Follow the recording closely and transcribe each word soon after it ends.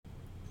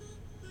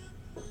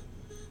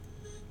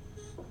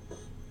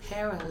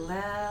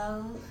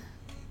Parallel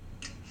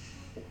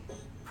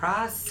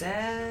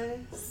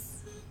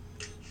process.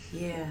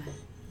 Yeah.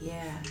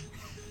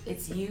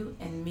 It's you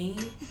and me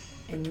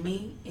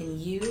and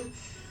you.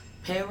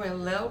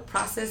 Parallel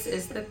process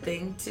is the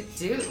thing to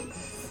do.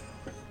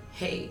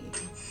 Hey.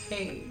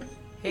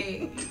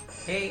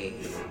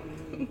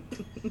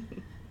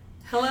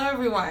 Hello,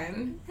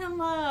 everyone.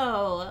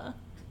 Hello.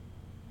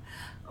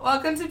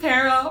 Welcome to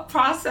Parallel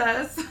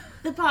Process,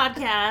 The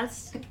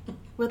podcast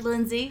with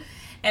Lindsay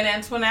and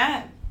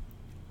Antoinette.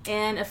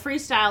 And a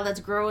freestyle that's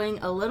growing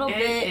a little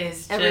bit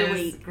is every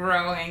week.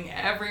 Growing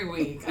every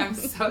week. I'm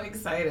so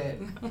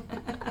excited.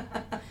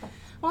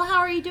 Well, how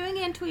are you doing,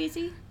 Aunt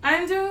Tweezy?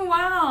 I'm doing well.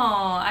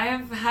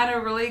 I've had a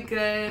really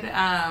good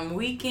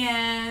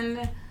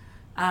weekend.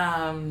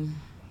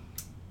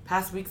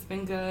 Past week's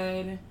been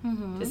good.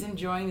 Mm-hmm. Just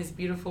enjoying this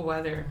beautiful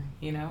weather,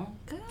 you know?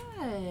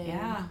 Good.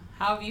 Yeah.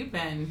 How have you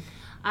been?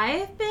 I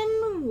have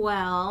been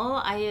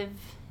well. I have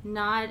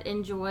not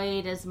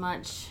enjoyed as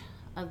much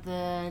of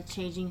the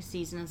changing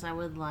season as I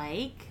would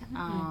like.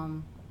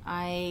 Mm-hmm.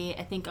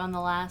 I think on the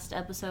last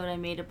episode I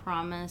made a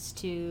promise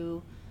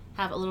to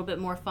have a little bit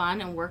more fun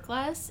and work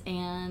less,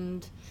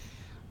 and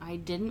I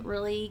didn't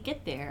really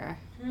get there.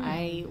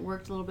 I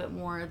worked a little bit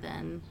more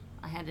than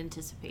I had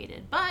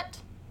anticipated, but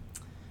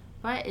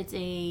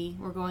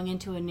we're going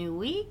into a new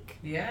week.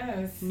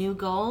 Yes. New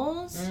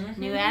goals,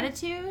 new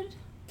attitude.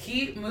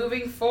 Keep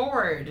moving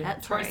forward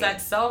towards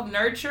that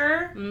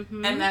self-nurture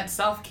and that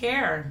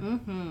self-care.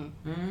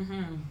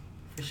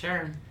 For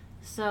sure.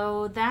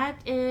 So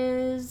that's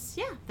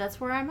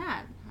where I'm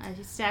at. I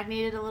just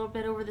stagnated a little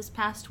bit over this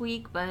past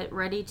week, but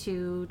ready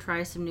to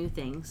try some new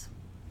things.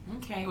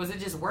 Okay. Was it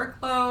just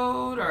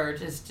workload or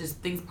just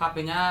things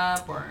popping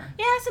up or?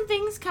 Yeah, some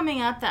things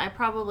coming up that I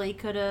probably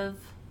could have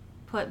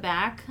put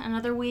back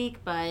another week,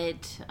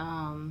 but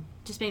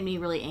just made me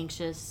really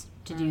anxious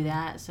to do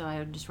that, so I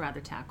would just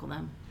rather tackle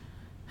them.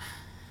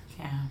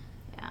 Yeah.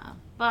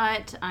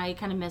 But I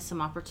kind of missed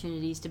some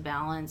opportunities to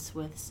balance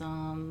with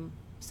some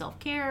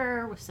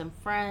self-care, with some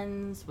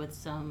friends, with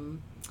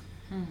some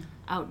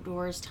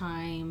outdoors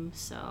time.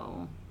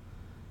 So,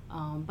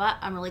 but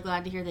I'm really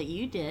glad to hear that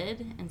you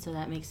did, and so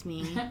that makes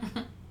me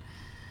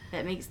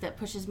that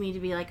pushes me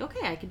to be like,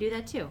 okay, I could do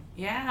that too.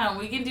 Yeah,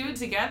 we can do it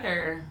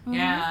together.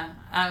 Yeah.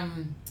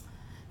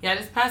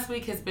 This past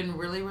week has been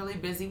really, really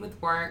busy with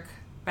work,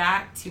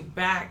 back to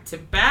back to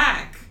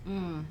back.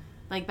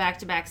 Like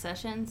back-to-back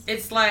sessions?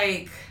 It's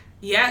like,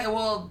 yeah,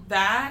 well,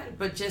 that,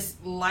 but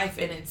just life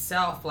in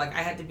itself. Like,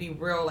 I had to be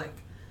real, like,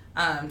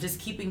 just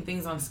keeping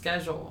things on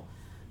schedule.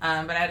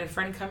 But I had a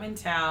friend come in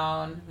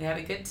town. We had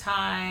a good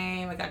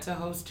time. I got to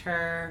host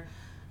her.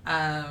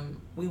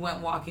 We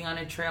went walking on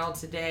a trail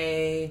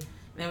today.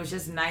 And it was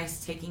just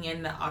nice taking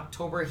in the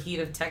October heat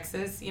of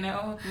Texas, you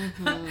know?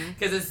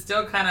 Because it's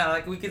still kind of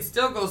like, we could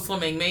still go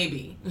swimming,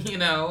 maybe, you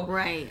know?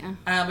 Right.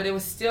 But it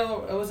was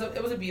still, it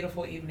was a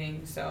beautiful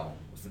evening, so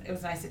it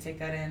was nice to take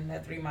that in,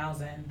 that 3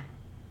 miles in.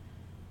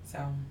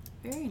 So.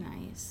 Very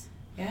nice.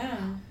 Yeah.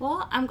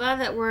 Well, I'm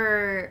glad that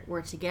we're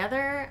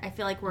together. I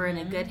feel like we're in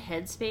a good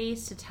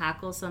headspace to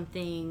tackle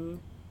something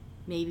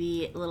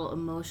maybe a little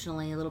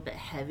emotionally a little bit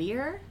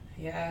heavier.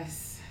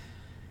 Yes,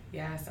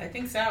 I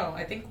think so.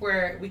 I think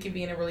we can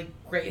be in a really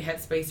great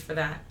headspace for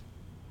that.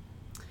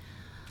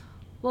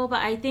 Well,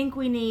 but I think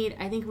we need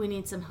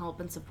some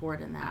help and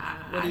support in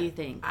that. What do you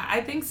think?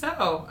 I think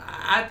so.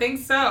 I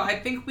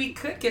think we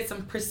could get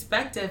some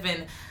perspective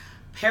and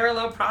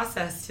parallel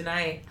process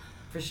tonight,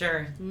 for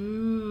sure.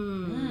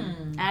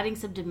 Adding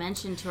some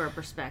dimension to our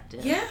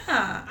perspective.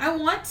 Yeah, I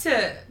want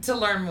to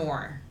learn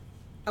more.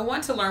 I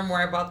want to learn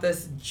more about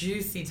this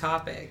juicy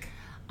topic.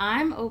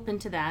 I'm open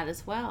to that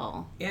as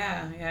well.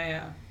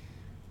 Yeah.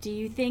 Do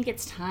you think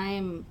it's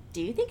time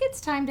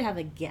to have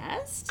a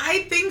guest?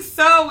 I think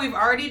so. We've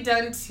already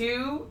done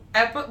 2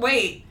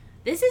 Wait.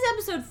 This is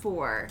episode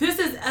 4. This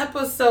is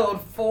episode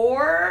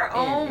 4?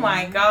 Oh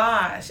my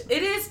gosh.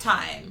 It is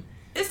time.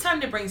 It's time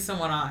to bring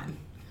someone on.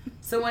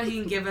 Someone who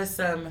can give us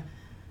some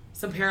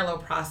parallel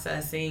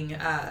processing,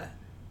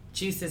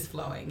 juices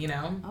flowing, you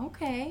know?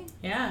 Okay.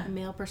 Yeah. A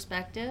male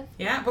perspective.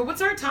 Yeah, but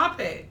what's our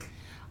topic?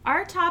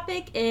 Our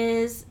topic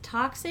is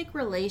toxic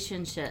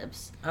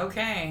relationships.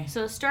 Okay.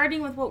 So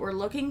starting with what we're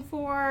looking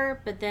for,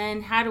 but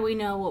then how do we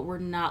know what we're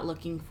not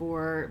looking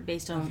for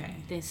based on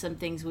some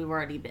things we've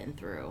already been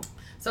through?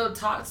 So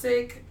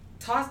toxic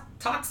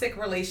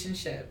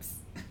relationships.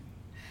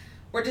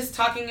 We're just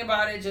talking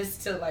about it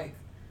just to like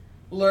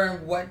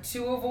learn what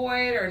to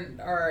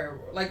avoid or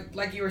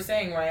like you were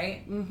saying,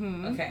 right?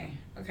 Okay.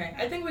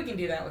 I think we can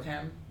do that with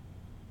him.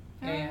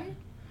 Yeah. Right.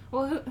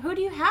 Well, who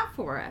do you have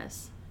for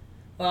us?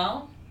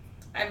 Well,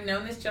 I've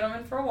known this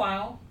gentleman for a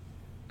while.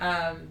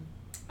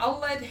 I'll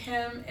let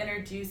him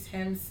introduce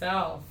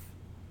himself.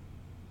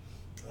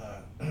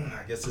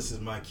 I guess this is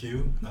my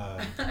cue.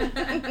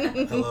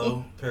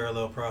 Hello,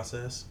 Parallel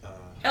Process.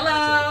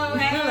 Hello.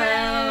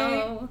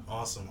 Hello.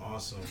 Awesome.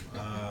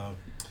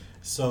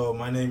 So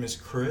my name is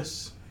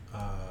Chris.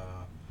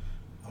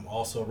 I'm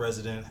also a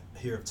resident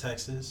here of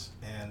Texas,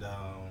 and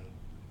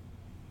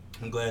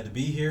I'm glad to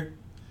be here.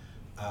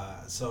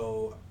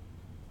 So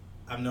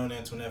I've known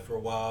Antoinette for a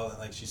while.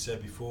 Like she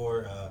said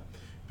before,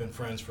 been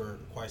friends for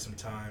quite some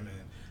time,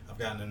 and I've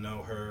gotten to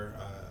know her.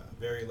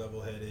 Very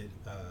level-headed,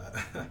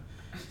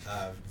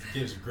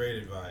 gives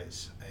great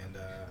advice, and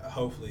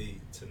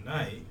hopefully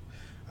tonight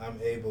I'm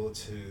able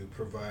to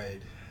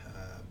provide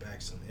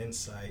back some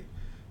insight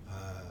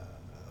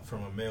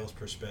from a male's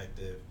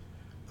perspective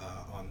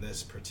on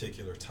this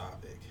particular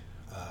topic.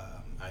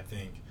 I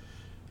think,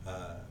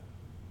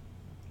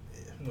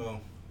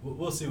 well,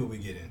 we'll see what we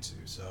get into.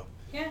 So,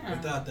 Yeah.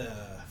 without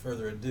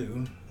further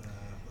ado,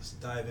 let's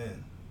dive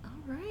in. All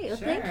right. Well,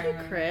 Sure. thank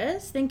you,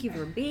 Chris. Thank you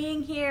for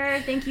being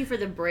here. Thank you for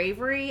the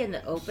bravery and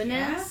the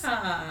openness.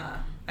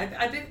 Yeah.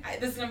 I think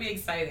this is going to be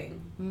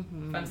exciting.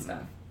 Mm-hmm. Fun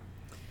stuff.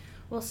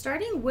 Well,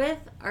 starting with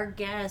our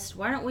guest,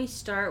 why don't we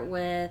start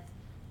with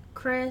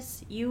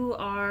Chris? You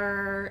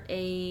are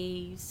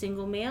a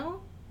single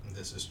male.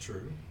 This is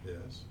true,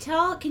 yes.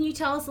 Can you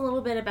tell us a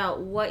little bit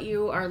about what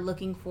you are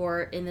looking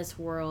for in this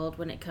world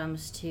when it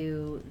comes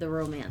to the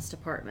romance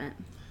department?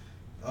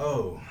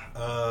 Oh,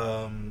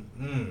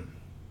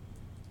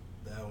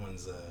 that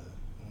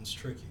one's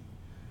tricky.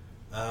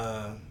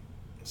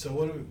 So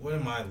what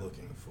am I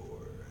looking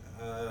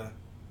for?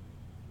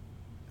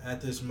 At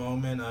this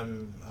moment,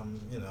 I'm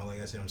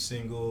like I said, I'm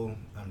single.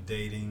 I'm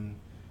dating.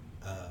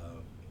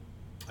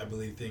 I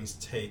believe things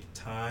take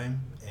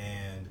time,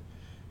 and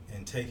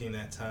in taking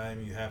that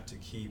time, you have to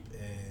keep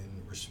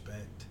and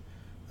respect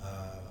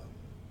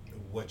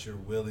what you're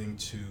willing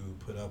to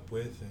put up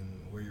with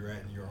and where you're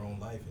at in your own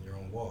life and your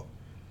own walk.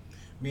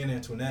 Me and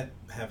Antoinette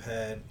have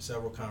had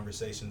several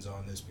conversations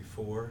on this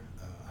before.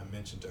 I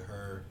mentioned to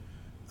her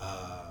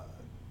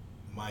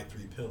my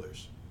 3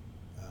 pillars.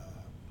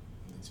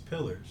 These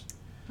pillars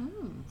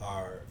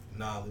are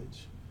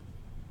knowledge,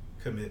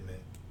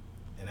 commitment,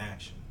 and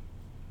action.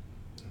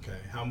 Okay,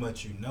 how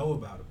much you know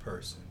about a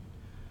person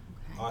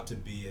ought to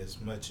be as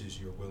much as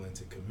you're willing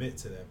to commit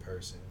to that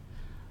person,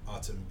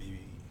 ought to be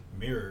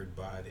mirrored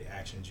by the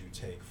actions you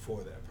take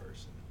for that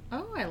person.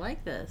 Oh, I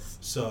like this.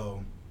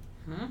 So,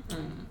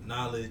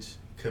 knowledge,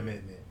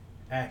 commitment,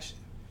 action.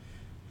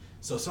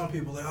 So some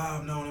people are like, oh,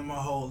 I've known him my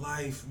whole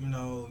life,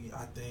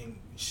 I think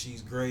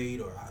she's great,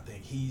 or I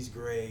think he's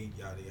great,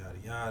 yada, yada,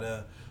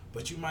 yada.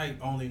 But you might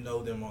only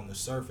know them on the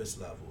surface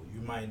level.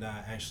 You might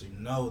not actually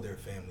know their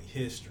family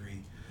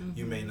history. Mm-hmm.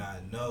 You may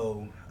not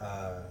know,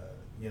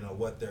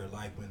 what they're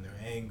like when they're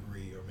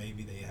angry, or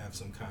maybe they have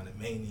some kind of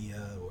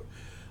mania or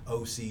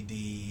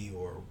OCD,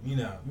 or,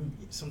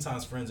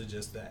 sometimes friends are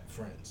just that,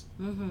 friends,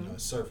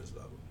 surface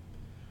level.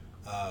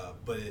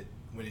 But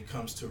when it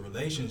comes to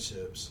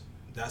relationships,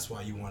 that's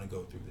why you want to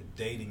go through the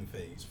dating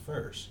phase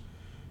first.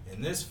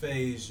 In this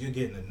phase, you're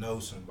getting to know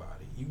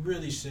somebody. You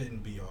really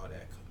shouldn't be all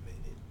that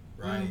committed,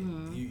 right?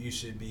 Mm-hmm. You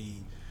should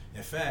be,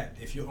 in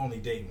fact, if you're only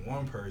dating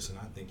one person,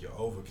 I think you're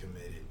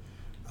overcommitted.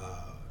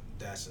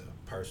 That's a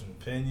personal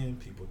opinion.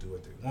 People do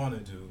what they want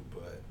to do,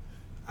 but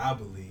I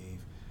believe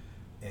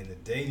in the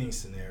dating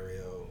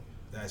scenario,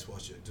 that's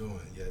what you're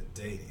doing. You're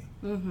dating.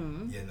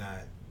 Mm-hmm. You're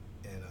not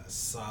in a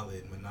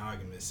solid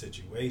monogamous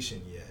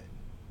situation yet,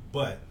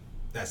 but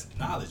that's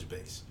knowledge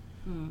based.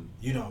 Mm.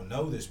 You don't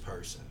know this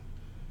person,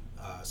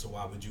 so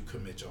why would you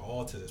commit your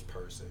all to this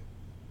person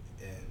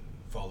and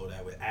follow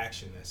that with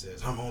action that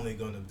says, I'm only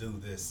going to do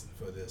this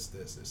for this,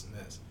 this, and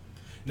this.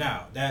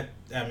 Now,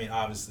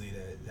 obviously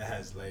that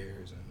has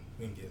layers, and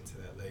we can get into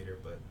that later,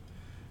 but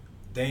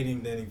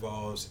dating then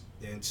evolves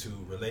into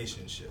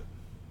relationship,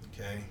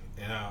 okay?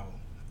 And now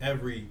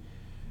every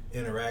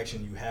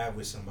interaction you have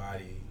with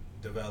somebody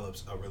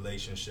develops a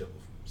relationship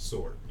of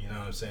sort, you know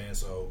what I'm saying?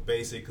 So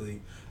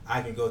basically,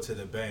 I can go to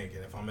the bank,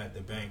 and if I'm at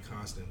the bank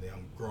constantly,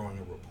 I'm growing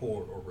a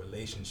rapport or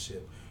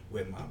relationship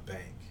with my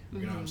bank.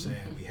 You know what I'm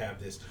saying? We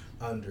have this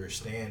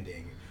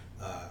understanding.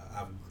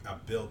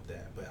 I've built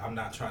that, but I'm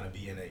not trying to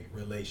be in a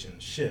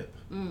relationship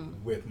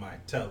with my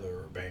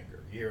teller or banker.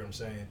 You hear what I'm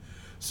saying?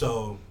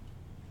 So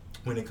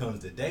when it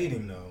comes to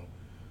dating, though,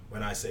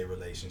 when I say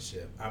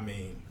relationship, I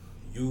mean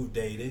you've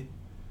dated,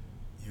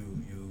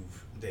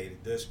 you've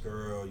dated this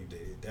girl, you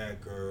dated that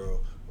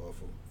girl, or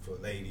for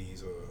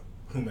ladies or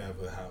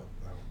whomever. How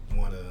I don't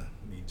want to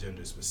be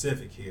gender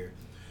specific here,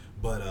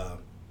 but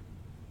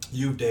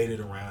you've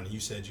dated around, and you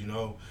said,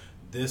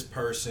 this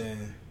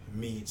person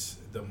meets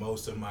the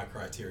most of my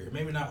criteria.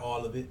 Maybe not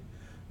all of it,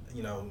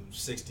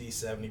 60,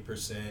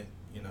 70%,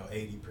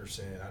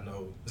 80%. I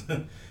know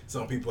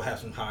some people have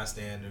some high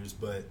standards,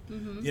 but,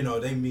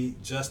 they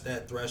meet just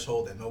that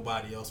threshold that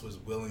nobody else was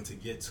willing to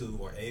get to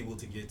or able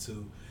to get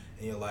to.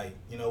 And you're like,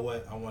 you know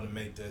what? I want to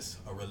make this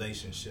a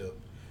relationship.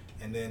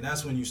 And then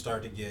that's when you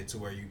start to get to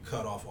where you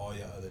cut off all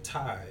your other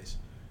ties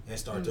and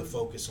start to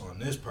focus on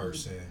this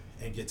person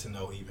and get to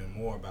know even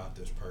more about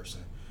this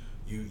person.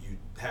 You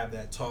have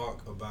that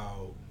talk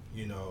about,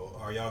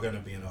 are y'all going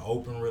to be in an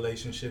open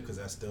relationship, because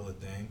that's still a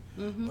thing,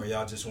 or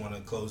y'all just want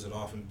to close it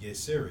off and get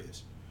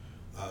serious,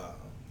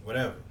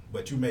 whatever.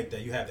 But you have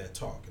that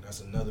talk, and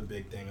that's another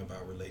big thing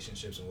about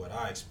relationships, and what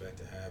I expect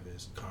to have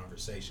is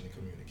conversation and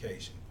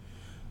communication.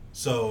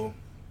 So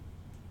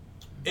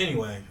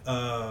anyway,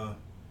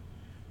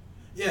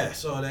 Yeah,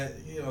 so that,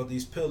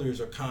 these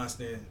pillars are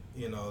constant.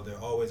 They're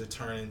always a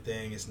turning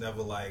thing. It's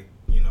never like,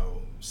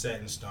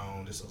 set in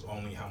stone. This is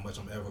only how much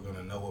I'm ever going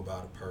to know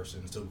about a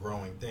person. It's a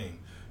growing thing.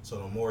 So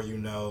the more you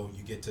know,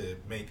 you get to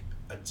make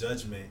a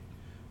judgment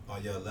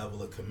on your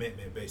level of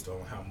commitment based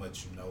on how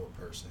much you know a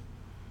person,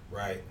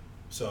 right?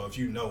 So if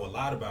you know a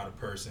lot about a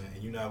person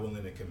and you're not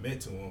willing to commit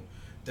to them,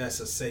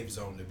 that's a safe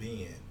zone to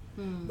be in.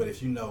 But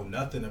if you know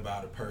nothing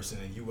about a person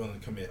and you're willing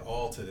to commit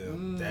all to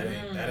them, that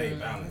ain't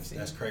balanced.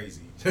 That's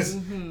crazy.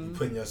 You're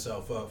putting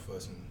yourself up for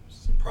some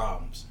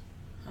problems.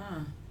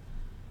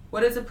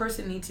 What does a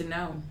person need to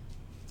know?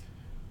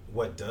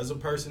 What does a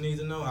person need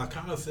to know? I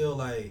kind of feel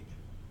like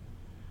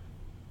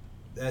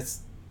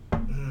that's...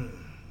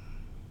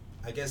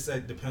 I guess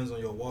that depends on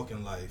your walk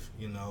in life.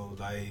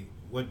 Like,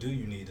 what do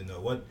you need to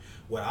know?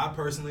 What I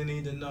personally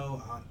need to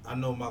know, I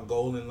know my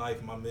goal in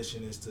life, my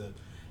mission is to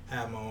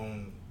have my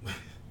own...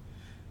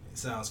 It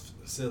sounds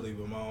silly,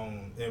 but my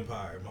own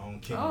empire, my own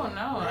kingdom. Oh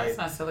no, right? That's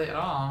not silly at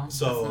all.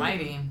 So, that's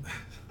mighty.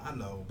 I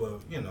know,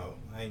 but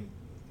I ain't.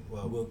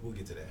 Well, we'll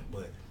get to that.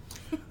 But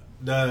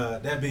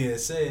that being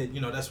said,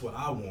 that's what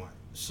I want.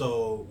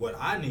 So what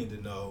I need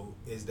to know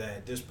is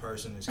that this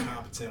person is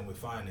competent with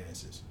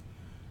finances.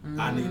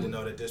 I need to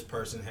know that this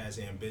person has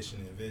ambition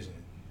and vision.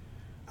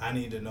 I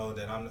need to know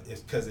that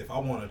because if I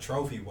want a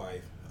trophy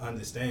wife,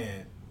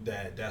 understand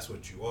that that's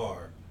what you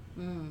are,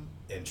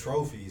 and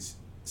trophies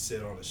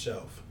sit on a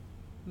shelf.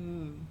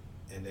 And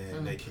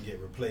then they can get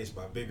replaced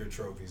by bigger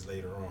trophies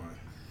later on.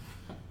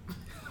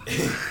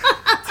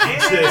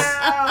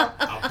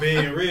 I'm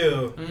being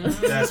real.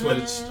 That's what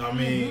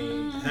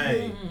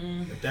hey,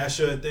 if that's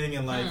your thing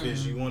in life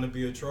is you want to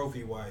be a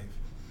trophy wife,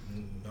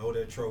 know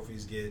that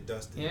trophies get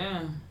dusted.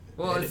 Yeah.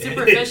 Well, it's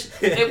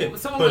superficial.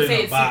 Someone would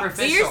say it's superficial.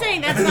 But you're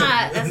saying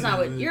that's not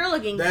what you're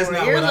looking for.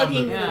 You're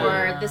looking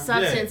for the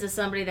substance of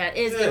somebody that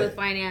is good with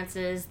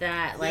finances,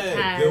 that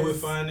has good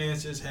with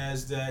finances,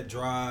 has that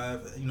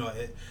drive.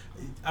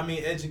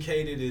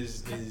 Educated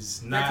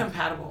is not... They're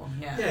compatible.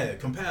 Yeah,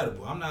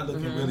 compatible. I'm not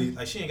looking really...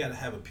 Like, she ain't got to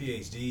have a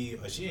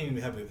PhD, or she ain't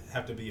even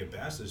have to be a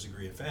bachelor's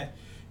degree. In fact,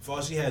 if all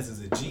she has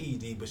is a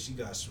GED, but she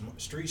got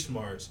street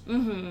smarts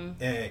and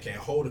can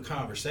hold a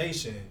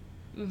conversation,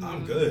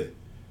 I'm good.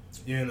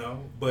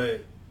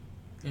 But...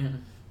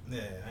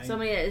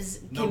 somebody that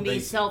can be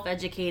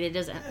self-educated,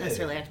 doesn't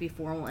necessarily have to be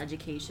formal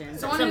education.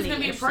 Someone who's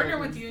going to be a partner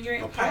with you in your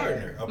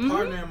empire. A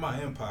partner in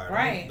my empire.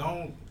 Right.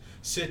 Don't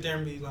sit there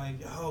and be like,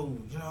 oh,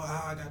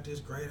 I got this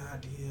great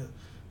idea.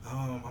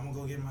 I'm going to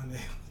go get my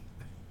nails.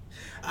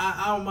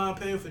 I don't mind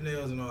paying for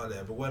nails and all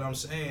that, but what I'm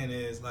saying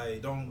is,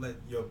 like, don't let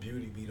your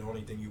beauty be the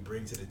only thing you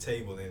bring to the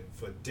table. And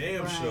for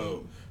damn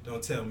sure,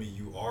 don't tell me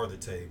you are the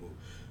table.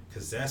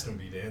 Because that's going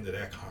to be the end of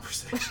that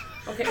conversation.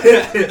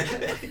 Okay.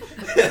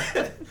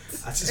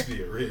 I just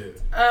be real.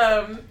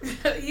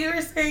 You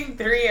were saying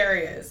 3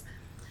 areas.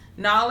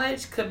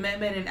 Knowledge,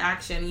 commitment, and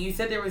action. You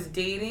said there was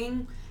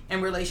dating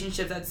and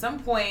relationships. At some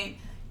point,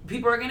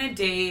 people are going to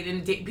date,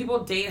 and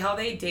people date how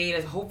they date.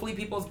 As hopefully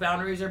people's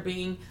boundaries are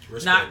being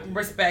not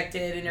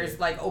respected, and there's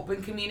like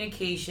open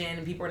communication,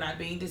 and people are not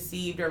being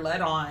deceived or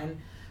led on.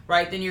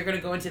 Right? Then you're going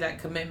to go into that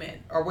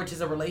commitment, or which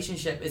is a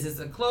relationship. Is this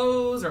a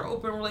closed or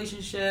open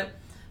relationship?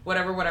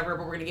 Whatever, but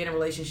we're going to get in a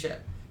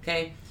relationship.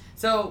 Okay?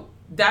 So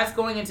that's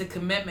going into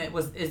commitment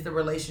is the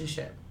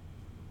relationship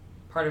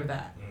part of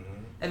that.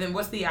 And then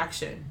what's the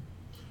action?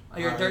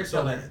 Your third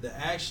pillar. The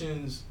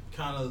actions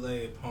kind of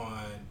lay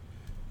upon,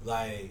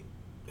 like,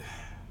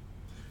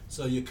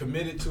 so you're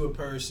committed to a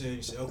person.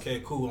 You say,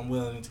 okay, cool, I'm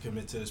willing to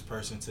commit to this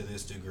person to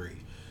this degree.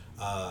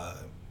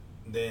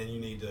 Then you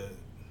need to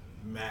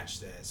match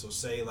that. So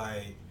say,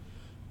 like,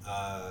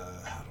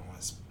 how do I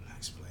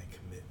explain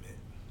commitment?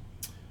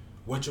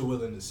 What you're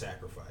willing to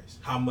sacrifice,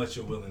 how much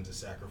you're willing to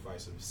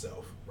sacrifice of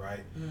yourself,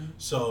 right?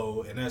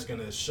 So, and that's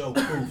going to show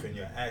proof in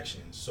your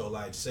actions. So,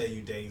 like, say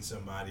you dating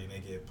somebody and they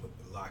get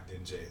locked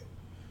in jail,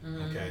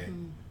 okay?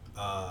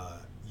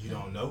 You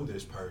don't know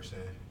this person,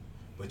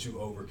 but you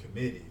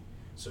overcommitted.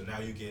 So now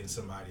you're getting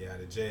somebody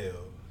out of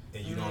jail,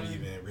 and you don't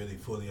even really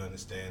fully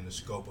understand the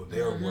scope of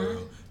their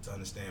world to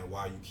understand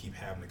why you keep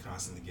having to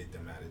constantly get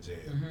them out of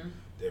jail.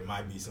 There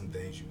might be some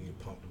things you need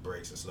to pump the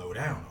brakes and slow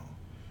down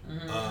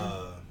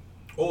on.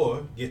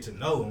 Or get to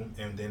know them,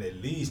 and then at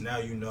least now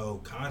you know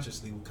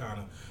consciously what kind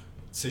of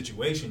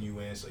situation you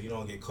in, so you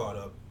don't get caught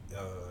up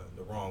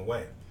the wrong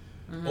way.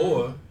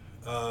 Or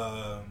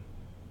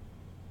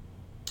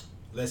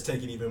let's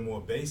take it even more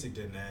basic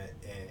than that,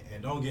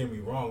 and don't get me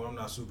wrong, I'm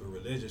not super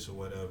religious or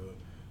whatever,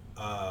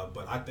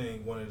 but I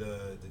think one of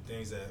the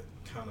things that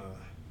kind of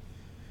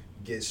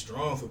gets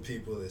strong for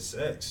people is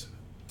sex.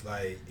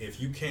 Like,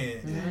 if you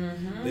can't,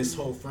 this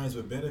whole friends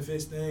with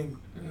benefits thing,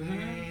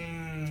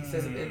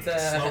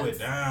 slow it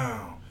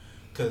down,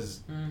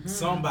 because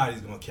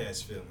somebody's gonna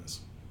catch feelings.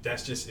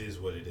 That just is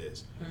what it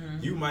is.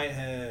 You might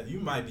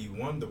be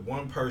the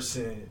one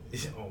person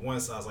on one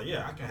side is like,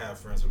 yeah, I can have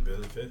friends with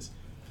benefits.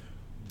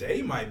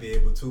 They might be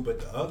able to, but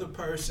the other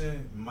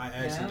person might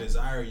actually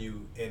desire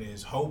you and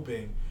is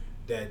hoping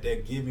that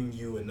they're giving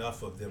you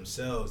enough of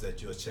themselves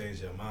that you'll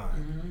change your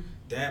mind.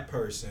 That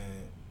person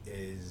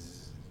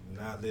is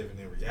not living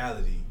in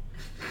reality.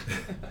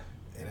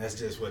 And that's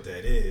just what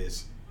that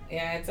is.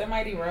 Yeah, it's a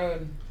mighty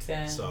road.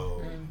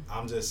 So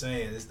I'm just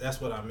saying,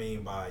 that's what I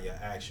mean by your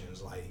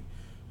actions, like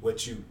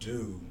what you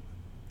do.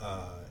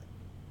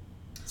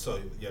 So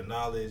your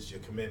knowledge, your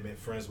commitment,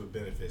 friends with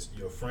benefits.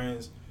 Your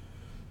friends,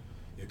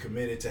 you're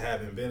committed to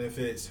having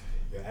benefits.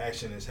 Your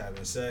action is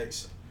having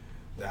sex.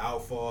 The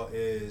outfall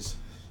is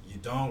you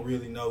don't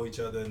really know each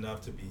other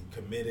enough to be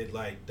committed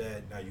like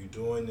that. Now you're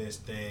doing this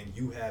thing.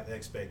 You have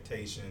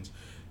expectations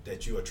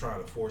that you are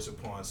trying to force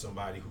upon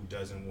somebody who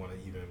doesn't want to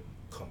even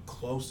come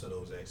close to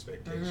those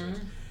expectations.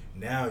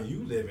 Now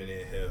you living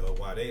in hell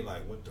while they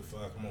like, what the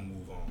fuck, I'm gonna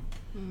move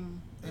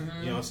on. You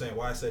know what I'm saying?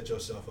 Why set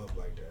yourself up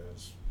like that?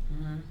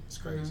 It's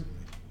crazy to me.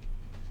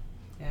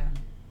 Yeah.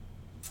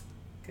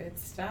 Good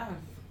stuff.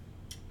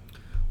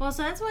 Well,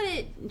 so that's what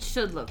it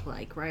should look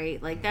like,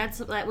 right? Like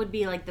that would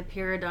be like the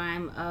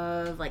paradigm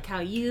of like how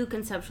you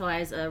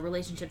conceptualize a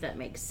relationship that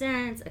makes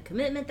sense, a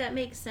commitment that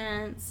makes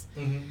sense.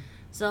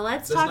 So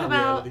let's talk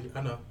about reality.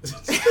 I know.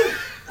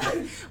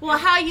 well,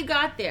 how you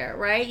got there,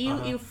 right?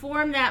 You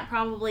formed that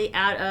probably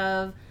out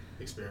of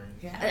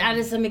experience. Out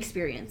of some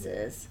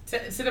experiences.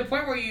 To the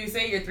point where you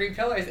say your 3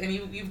 pillars, and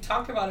you've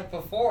talked about it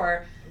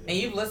before, and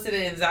you've listed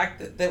it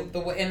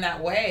in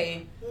that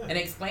way and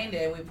explained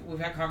it. We've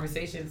had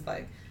conversations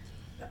like,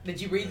 did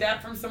you read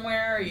that from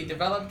somewhere, or you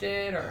developed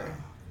it, or?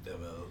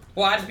 Developed.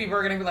 Watch people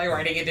are gonna be like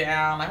writing it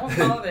down, like, what's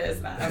all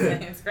this?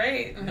 It's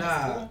great.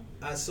 Nah,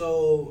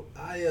 cool.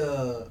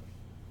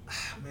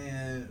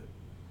 Man,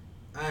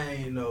 I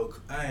ain't,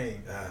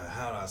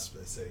 how do I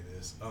say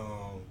this?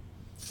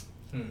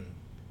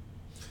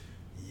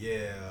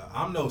 Yeah,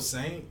 I'm no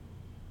saint.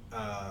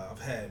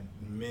 I've had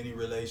many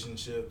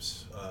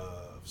relationships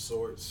of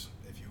sorts,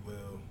 if you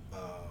will,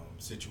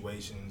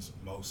 situations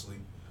mostly.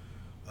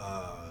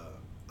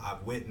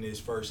 I've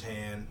witnessed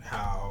firsthand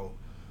how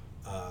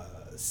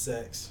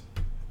sex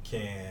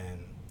can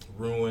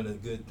ruin a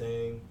good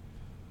thing.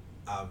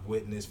 I've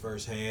witnessed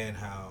firsthand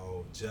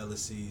how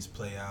jealousies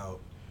play out,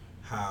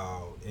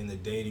 how in the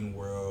dating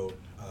world,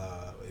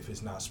 if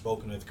it's not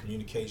spoken, if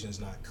communication is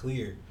not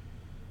clear,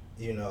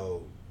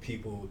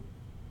 people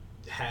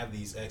have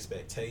these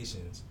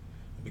expectations.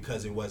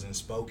 Because it wasn't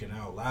spoken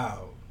out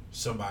loud,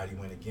 somebody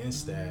went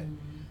against that.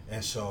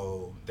 And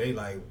so they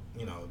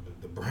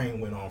the brain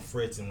went on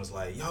fritz and was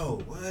like,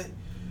 yo, what?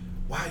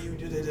 Why you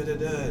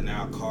da-da-da-da-da?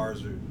 Now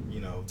cars are,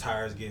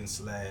 tires getting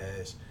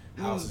slashed,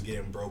 houses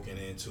getting broken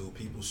into,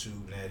 people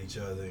shooting at each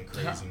other and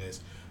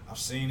craziness. I've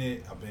seen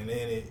it, I've been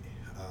in it,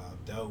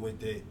 dealt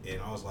with it, and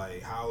I was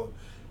like, how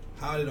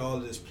did all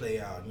of this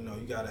play out?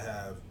 You gotta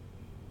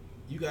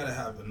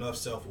have enough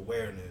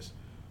self-awareness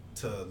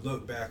to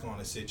look back on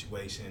a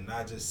situation and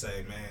not just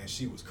say, man,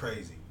 she was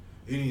crazy.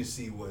 You need to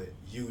see what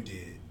you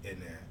did in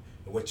there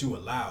and what you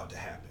allowed to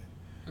happen.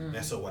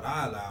 And so what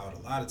I allowed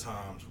a lot of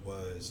times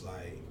was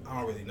like, I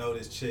don't really know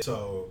this chick.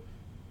 So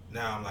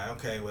now I'm like,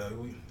 okay, well,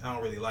 I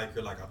don't really like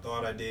her like I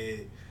thought I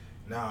did.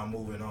 Now I'm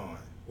moving on.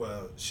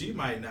 Well, she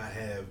might not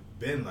have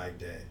been like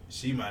that.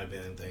 She might have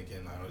been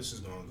thinking, like, oh, this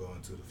is going to go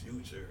into the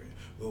future and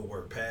we'll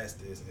work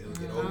past this and it'll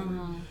get over.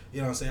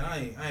 You know what I'm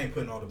saying? I ain't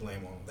putting all the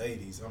blame on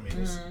ladies. I mean,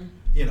 it's,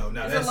 now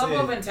there's that's a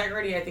level it. of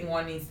integrity I think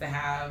one needs to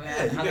have.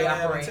 Yeah, you gotta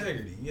have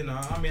integrity.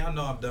 I mean, I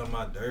know I've done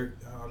my dirt.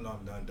 I know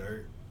I've done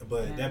dirt.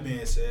 But that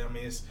being said, I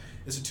mean, it's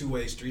a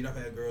two-way street. I've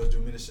had girls do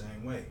me the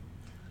same way.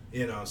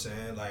 You know what I'm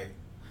saying? Like,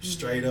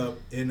 straight up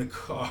in the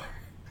car,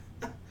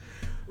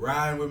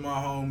 riding with my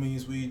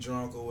homies, we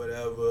drunk or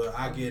whatever.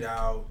 I get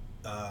out.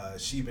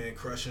 She been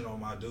crushing on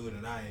my dude,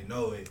 and I ain't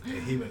know it.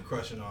 And he been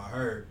crushing on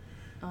her.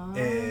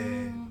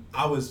 And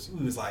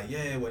we was like,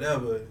 yeah,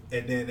 whatever.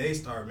 And then they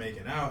start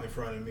making out in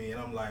front of me,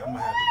 and I'm like, I'm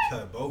gonna have to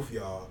cut both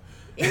y'all.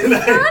 In front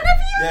of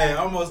you? Yeah,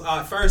 almost.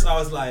 At first, I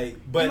was like,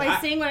 but am I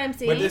seeing what I'm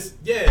seeing? But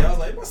I was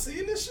like, am I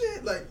seeing this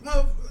shit? Like,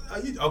 are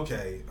you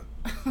okay?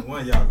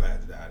 One of y'all gonna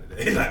have to die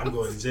today. Like, I'm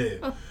going to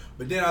jail.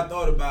 But then I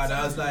thought about it.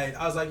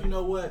 I was like, you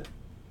know what?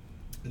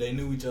 They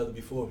knew each other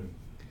before me.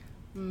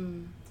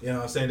 You know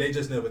what I'm saying? They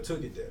just never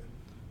took it there.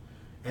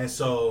 And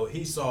so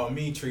he saw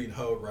me treating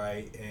her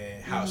right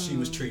and how she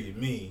was treating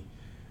me.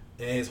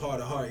 And his heart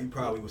to heart, he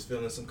probably was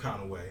feeling some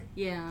kind of way.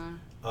 Yeah.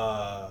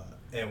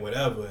 And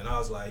whatever. And I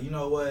was like, you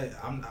know what?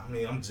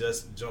 I'm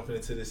just jumping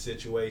into this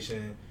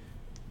situation.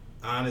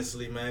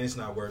 Honestly, man, it's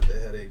not worth the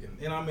headache.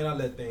 And I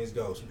let things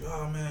go. So,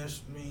 oh, man,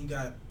 you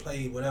got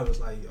played, whatever. It's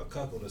like a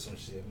couple or some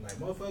shit. I'm like,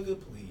 motherfucker,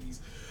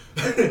 please.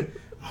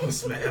 I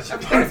was smashed.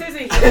 Of course,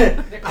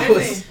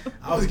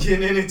 I was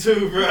getting in it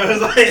too, bro. I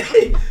was like,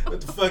 hey, what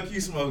the fuck you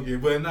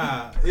smoking? But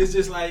nah, it's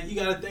just like, you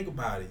got to think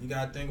about it. You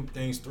got to think of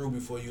things through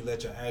before you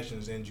let your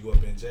actions end you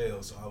up in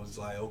jail. So I was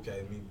like, okay,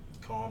 let me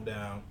calm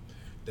down,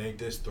 think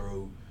this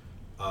through.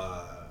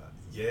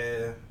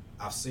 Yeah,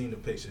 I've seen the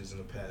pictures in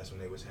the past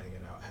when they was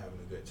hanging out, having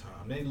a good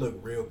time. They look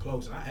real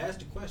close. And I asked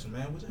the question,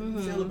 man, what's that you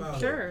feel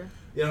about her?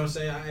 You know what I'm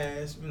saying?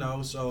 I asked,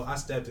 so I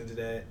stepped into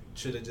that.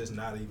 Should have just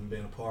not even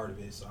been a part of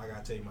it. So I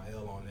got to take my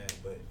L on that.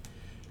 But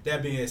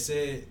that being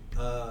said,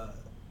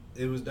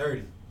 it was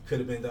dirty. Could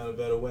have been done a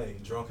better way.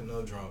 Drunk or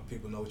no drunk.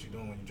 People know what you're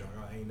doing when you're drunk.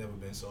 I ain't never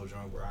been so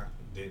drunk where I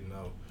didn't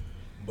know.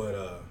 But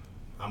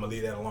I'm going to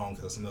leave that alone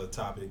because it's another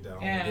topic that I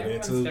want to get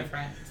into.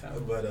 Different.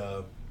 So.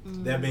 But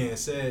that being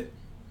said,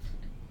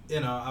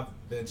 I've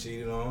been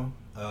cheated on.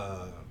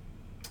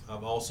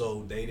 I've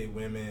also dated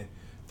women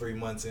 3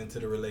 months into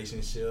the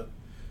relationship.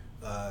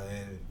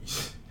 The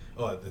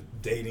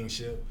dating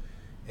ship.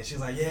 And she's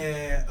like,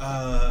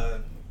 yeah,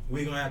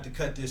 we're going to have to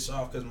cut this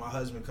off because my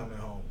husband coming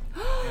home.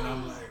 And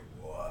I'm like,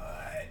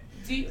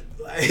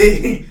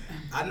 like,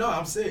 I know,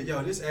 I'm saying,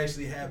 this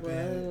actually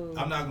happened. Whoa.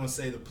 I'm not gonna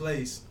say the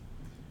place.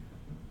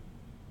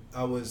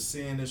 I was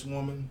seeing this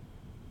woman,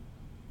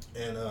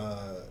 and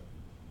I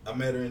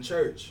met her in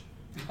church.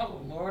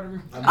 Oh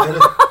Lord! I met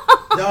her,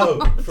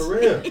 for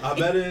real. I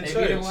met her in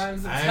church.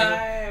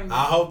 I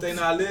hope they're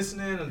not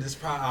listening. I'm just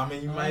probably.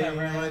 You might,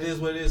 it is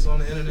what it is on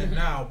the internet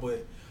now.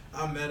 But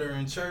I met her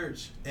in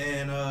church,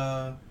 and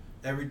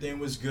everything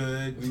was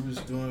good. We was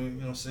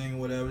doing, singing,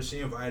 whatever.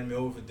 She invited me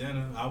over for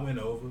dinner. I went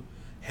over.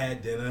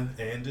 Had dinner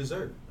and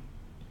dessert.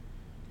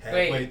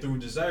 Halfway through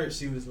dessert,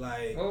 she was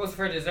like... What was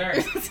for dessert?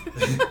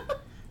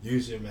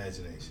 Use your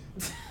imagination.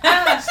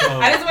 I just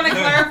want to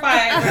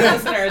clarify for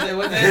listeners. It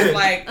wasn't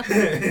like,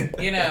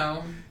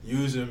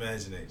 Use your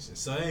imagination.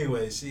 So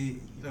anyway, she,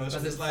 she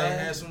was like,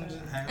 have some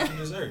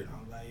dessert.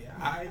 I'm like,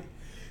 all right.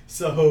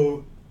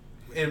 So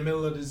in the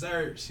middle of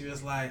dessert, she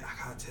was like,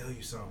 I got to tell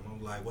you something.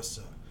 I'm like, what's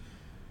up?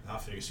 I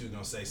figured she was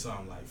going to say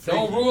something like freaky.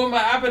 Don't ruin my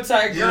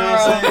appetite, girl. You know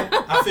what I'm saying?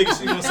 I figured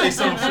she was going to say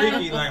something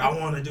freaky, like, I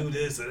want to do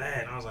this or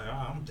that. And I was like,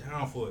 oh, I'm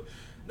down for it.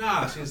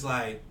 Nah, she's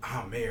like,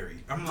 I'm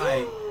married. I'm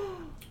like,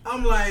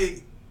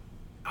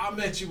 I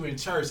met you in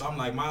church. I'm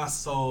like, my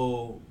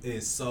soul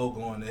is so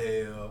going to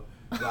hell.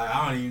 Like,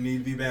 I don't even need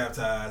to be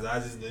baptized. I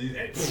just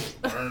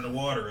burn the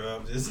water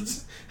up.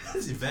 Just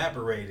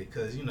evaporated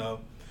because,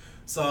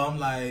 So I'm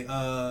like,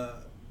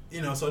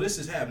 so this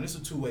is happening. This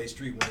is a two-way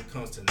street when it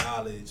comes to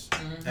knowledge,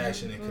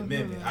 action, and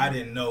commitment. I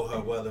didn't know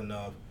her well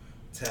enough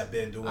to have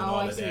been doing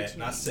all of that,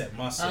 and I set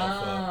myself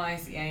up. Oh, I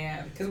see.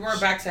 Yeah. Because we're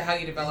back to how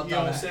you developed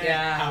all that. Saying?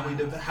 Yeah.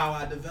 How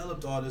I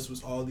developed all this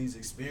was all these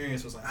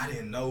experiences. Like, I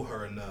didn't know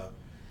her enough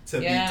to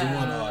be doing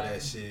all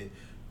that shit.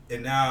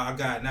 And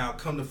now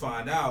come to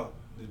find out,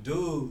 the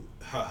dude,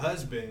 her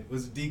husband,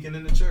 was a deacon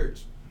in the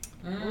church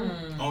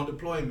on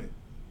deployment.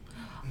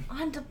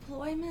 On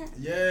deployment?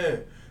 Yeah.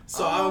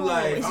 So I'm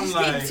like, God.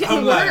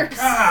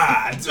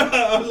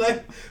 I'm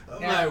like,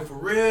 for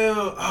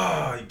real?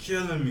 Oh, you're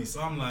killing me. So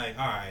I'm like,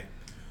 all right.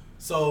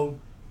 So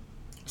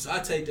I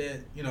take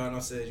that, and I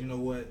said, you know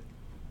what?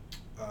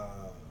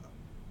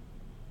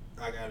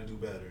 I got to do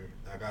better.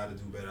 I got to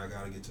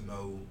get to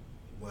know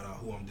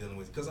who I'm dealing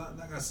with. Because,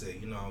 like I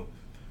said,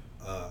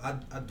 I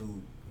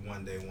do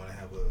one day want to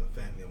have a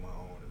family of my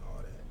own and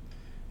all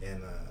that.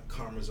 And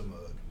karma's a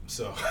mug.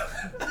 So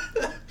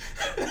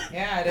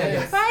yeah, it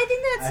is. But I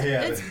think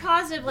it's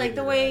positive, like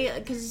the way,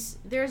 because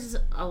there's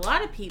a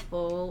lot of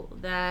people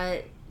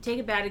that take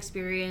a bad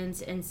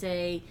experience and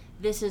say,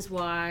 this is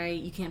why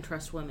you can't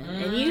trust women.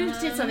 And you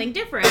just did something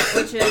different,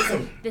 which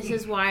is, this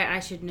is why I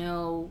should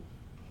know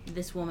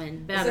this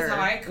woman better. This is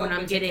how I cope when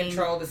I'm getting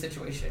control of the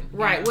situation.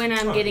 Right, when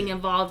I'm getting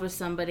involved with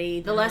somebody.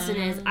 The lesson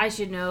is, I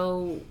should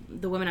know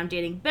the women I'm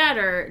dating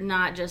better,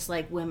 not just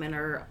like women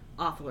are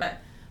awful.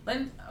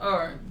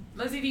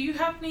 Lizzie, do you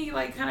have any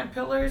kind of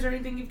pillars or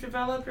anything you've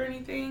developed or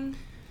anything?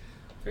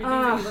 Or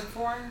anything that you look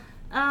for?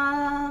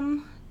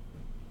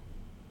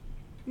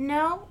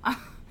 No.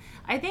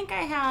 I think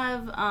I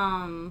have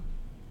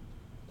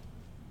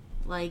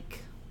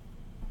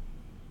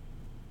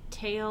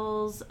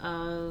tales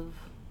of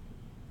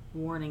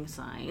warning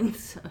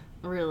signs.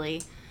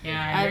 Really.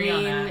 Yeah, I agree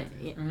on that.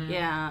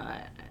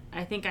 Yeah,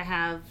 I think I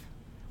have.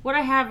 What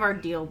I have are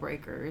deal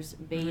breakers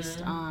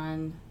based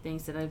on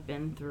things that I've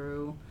been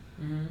through.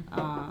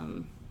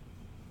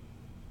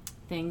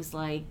 Things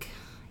like,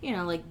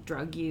 like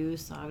drug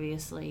use,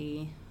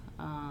 obviously.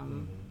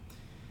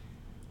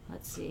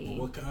 Let's see.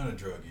 What kind of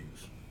drug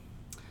use?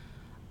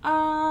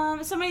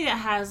 Somebody that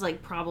has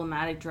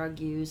problematic drug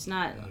use,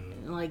 not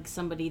like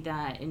somebody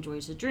that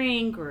enjoys a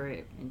drink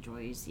or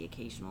enjoys the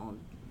occasional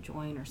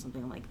joint or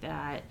something like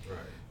that. Right.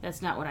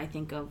 That's not what I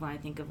think of when I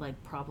think of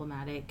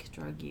problematic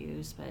drug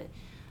use. But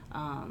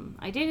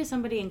I dated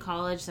somebody in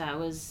college that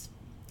was,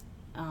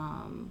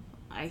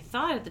 I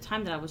thought at the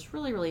time that I was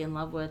really, really in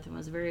love with and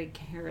was a very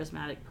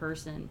charismatic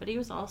person. But he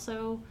was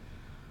also,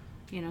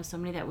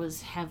 somebody that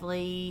was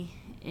heavily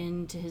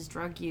into his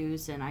drug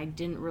use, and I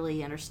didn't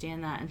really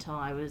understand that until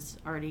I was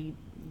already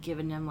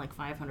giving him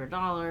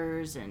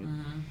 $500,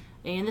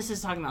 and this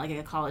is talking about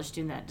a college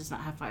student that does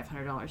not have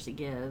 $500 to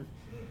give,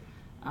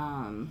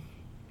 and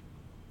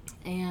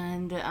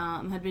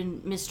had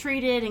been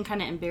mistreated and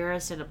kind of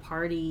embarrassed at a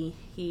party.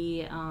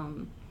 He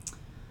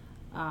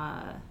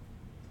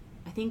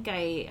I think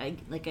I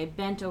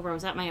bent over. I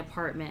was at my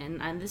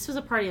apartment, and this was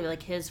a party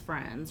of his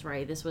friends,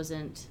 right? These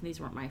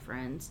weren't my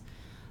friends.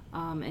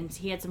 And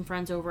he had some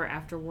friends over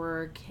after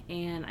work,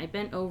 and I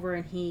bent over,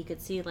 and he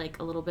could see a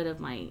little bit of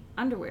my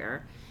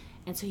underwear,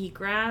 And so he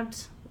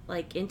grabbed,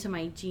 like, into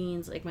my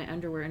jeans, like, my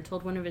underwear, and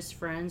told one of his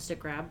friends to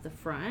grab the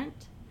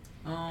front.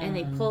 And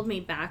they pulled me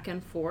back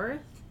and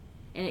forth,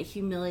 and it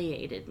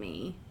humiliated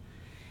me.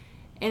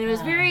 And it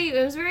was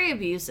very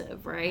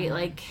abusive, right?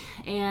 Like,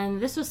 and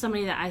this was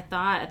somebody that I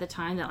thought at the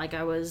time that, like,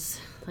 I was,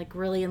 like,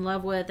 really in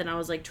love with, and I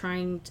was, like,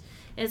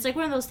 it's like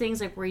one of those things,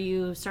 like, where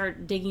you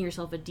start digging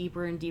yourself a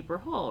deeper and deeper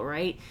hole,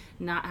 right?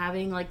 Not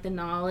having, like, the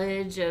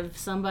knowledge of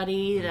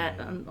somebody that,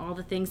 all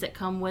the things that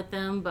come with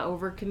them, but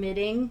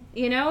overcommitting,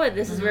 you know?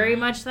 This is very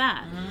much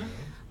that.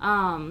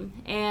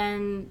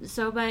 And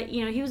so, but,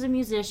 you know, he was a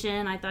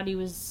musician. I thought he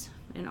was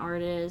an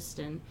artist,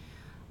 and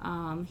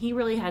he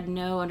really had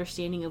no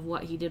understanding of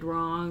what he did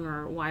wrong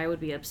or why I would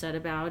be upset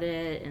about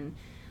it, and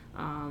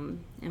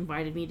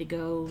invited me to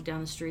go down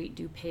the street,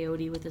 do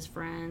peyote with his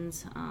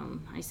friends.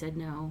 I said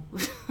no.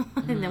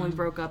 And then we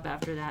broke up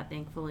after that,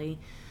 thankfully.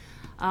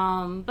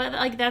 But,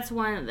 like, that's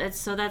one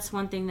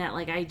thing that,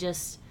 like, I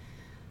just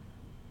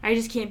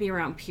can't be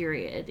around,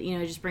 period. You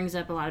know, it just brings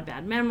up a lot of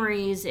bad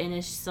memories, and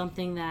it's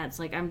something that's,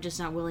 like, I'm just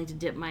not willing to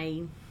dip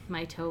my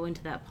toe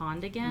into that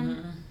pond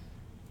again.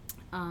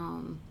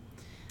 Some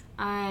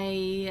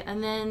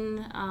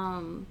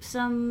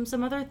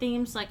other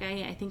themes, like,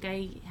 I think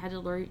I had to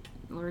learn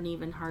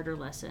even harder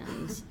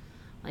lessons,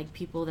 like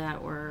people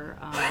that were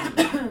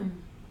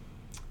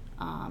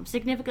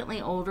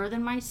significantly older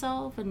than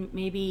myself and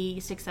maybe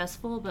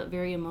successful but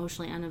very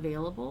emotionally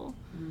unavailable.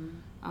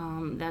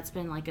 That's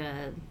been like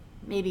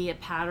maybe a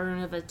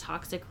pattern of a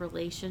toxic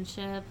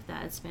relationship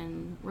that's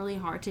been really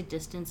hard to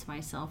distance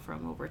myself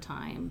from over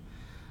time.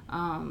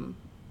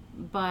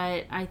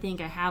 But I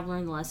think I have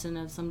learned the lesson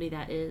of somebody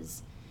that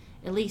is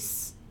at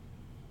least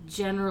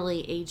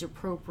generally age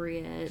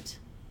appropriate,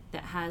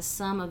 that has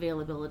some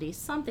availability,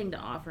 something to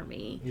offer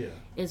me,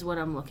 is what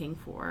I'm looking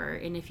for.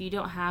 And if you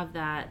don't have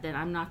that, then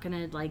I'm not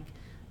going to, like,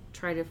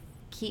 try to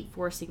keep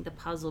forcing the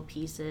puzzle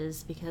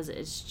pieces, because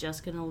it's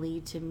just going to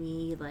lead to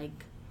me,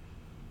 like,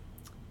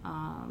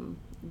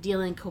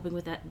 coping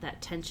with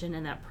that tension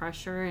and that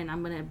pressure, and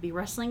I'm going to be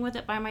wrestling with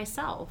it by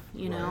myself,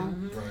 you know?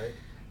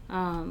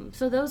 Right.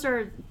 So those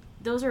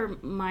are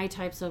my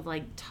types of,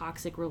 like,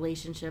 toxic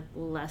relationship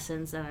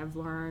lessons that I've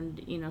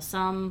learned. You know,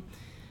 some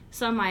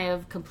I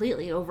have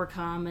completely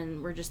overcome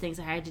and were just things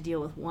I had to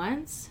deal with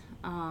once,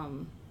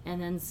 and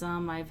then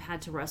some I've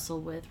had to wrestle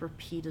with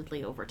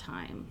repeatedly over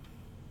time.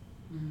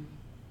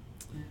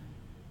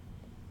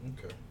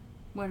 Okay.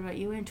 What about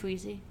you and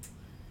Tweezy?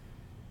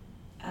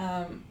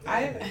 Come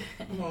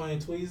on,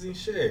 Tweezy,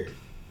 share.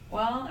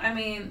 Well, I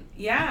mean,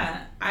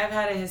 yeah, I've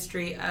had a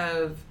history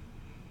of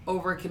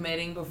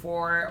overcommitting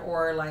before,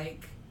 or,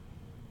 like,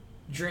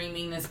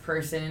 dreaming this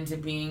person into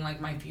being,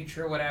 like, my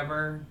future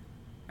whatever,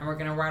 and we're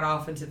gonna ride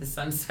off into the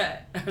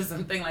sunset or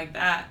something like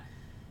that,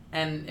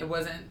 and it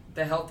wasn't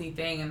the healthy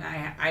thing, and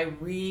I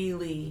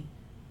really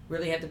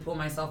had to pull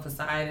myself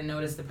aside and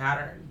notice the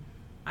pattern.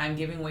 I'm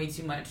giving way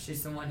too much to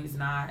someone who's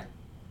not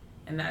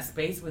in that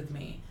space with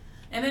me.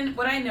 And then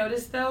what I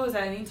noticed, though, is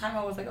that anytime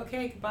I was like,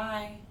 okay,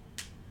 goodbye,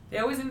 they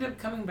always end up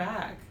coming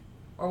back.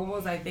 Or what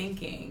was I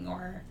thinking?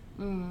 Or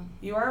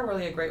you are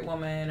really a great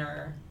woman.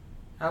 Or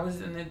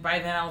and then by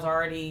then I was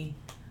already,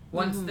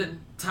 once the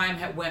time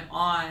had went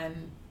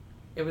on,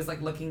 it was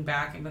like looking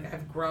back and like,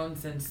 I've grown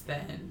since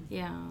then.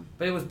 Yeah.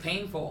 But it was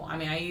painful. I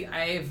mean,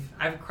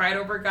 I've cried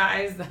over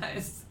guys.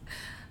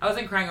 I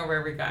wasn't crying over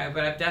every guy,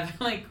 but I've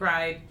definitely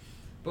cried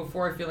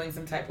before feeling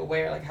some type of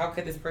way, or like, how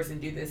could this person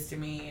do this to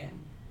me? And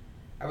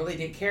I really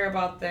didn't care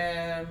about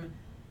them.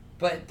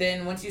 But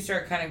then once you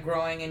start kind of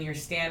growing in your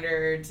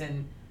standards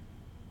and,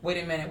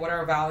 wait a minute, what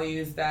are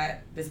values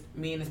that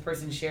me and this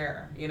person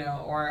share, you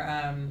know? Or,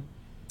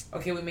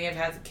 okay, we may have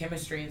had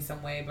chemistry in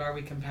some way, but are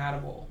we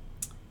compatible?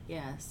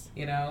 Yes.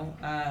 You know?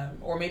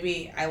 Or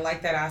maybe I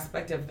like that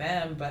aspect of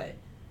them, but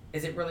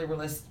is it really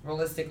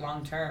realistic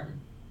long term?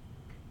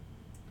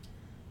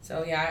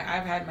 So, yeah,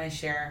 I've had my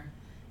share.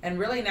 And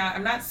really now,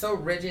 I'm not so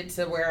rigid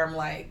to where I'm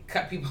like,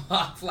 cut people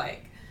off,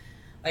 like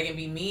and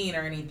be mean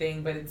or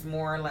anything, but it's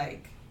more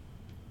like,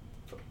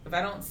 if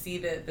I don't see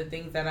the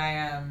things that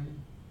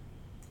I'm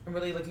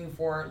really looking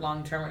for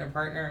long term in a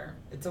partner,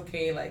 it's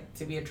okay, like,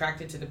 to be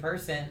attracted to the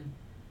person,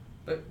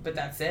 but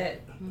that's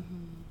it.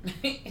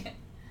 Mm-hmm.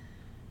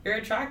 You're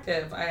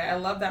attractive. I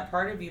love that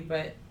part of you,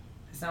 but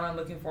it's not what I'm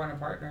looking for in a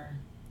partner.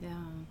 Yeah.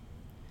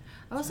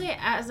 I will say,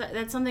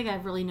 that's something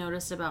I've really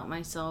noticed about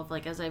myself,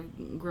 like, as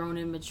I've grown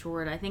and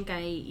matured. I think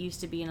I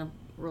used to be in a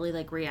really,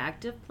 like,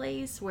 reactive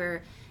place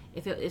where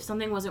if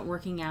something wasn't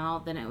working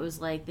out, then it was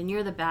like, then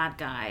you're the bad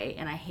guy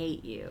and I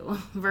hate you.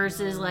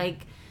 Versus,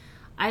 like,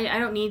 I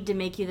don't need to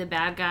make you the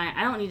bad guy.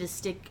 I don't need to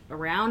stick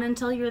around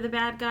until you're the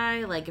bad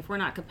guy. Like, if we're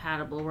not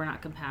compatible, we're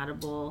not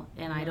compatible.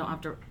 And I don't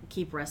have to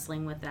keep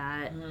wrestling with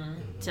that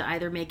to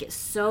either make it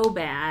so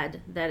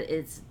bad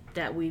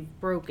that we've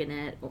broken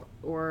it,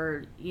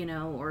 or you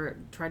know, or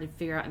try to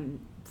figure out and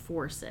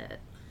force it.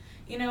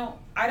 You know,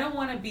 I don't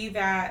want to be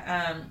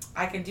that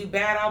I can do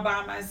bad all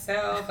by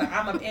myself,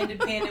 I'm an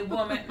independent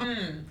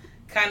woman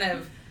kind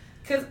of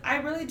Because I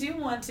really do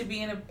want to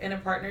be in a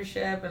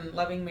partnership and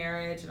loving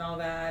marriage and all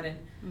that, and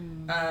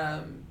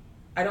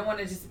I don't want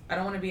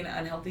to be in an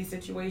unhealthy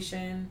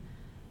situation,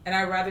 and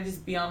I'd rather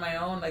just be on my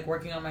own, like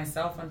working on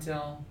myself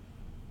until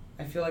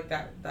I feel like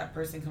that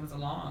person comes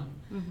along.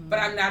 Mm-hmm. But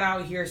I'm not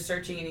out here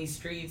searching in these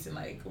streets and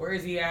like, where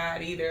is he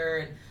at either?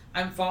 And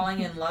I'm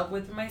falling in love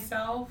with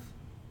myself.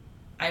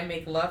 I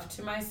make love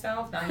to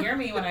myself. Now hear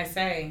me when I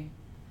say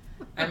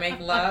I make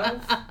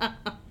love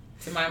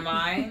to my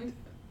mind.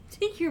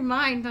 Take your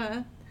mind,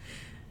 huh?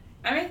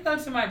 I make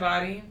love to my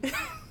body.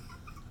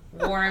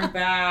 Warm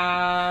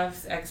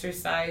baths,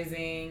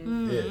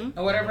 exercising,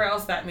 or whatever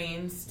else that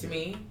means to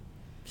me.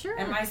 Sure.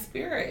 And my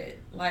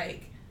spirit.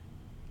 Like,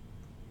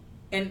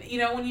 and you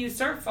know, when you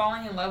start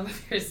falling in love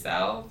with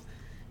yourself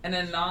in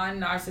a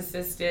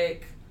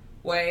non-narcissistic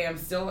way, I'm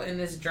still in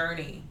this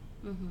journey.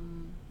 Mm-hmm.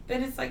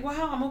 Then it's like,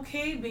 wow, I'm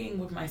okay being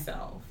with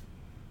myself.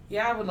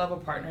 Yeah, I would love a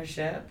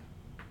partnership,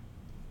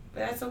 but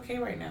that's okay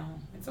right now.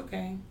 It's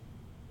okay.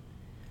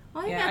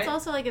 Well, I think that's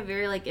also like a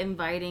very like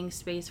inviting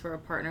space for a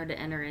partner to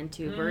enter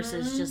into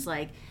versus just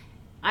like,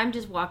 I'm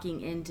just walking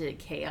into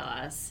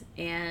chaos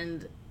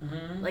and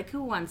like,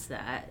 who wants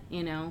that,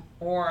 you know?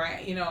 Or,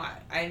 you know,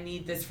 I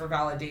need this for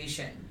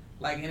validation.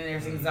 Like, and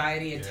there's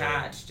anxiety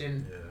attached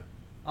and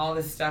all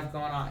this stuff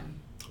going on.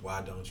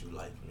 Why don't you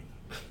like me?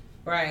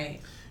 Right.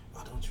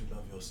 Why don't you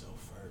love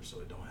yourself first so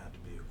it don't have to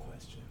be a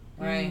question?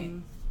 Right.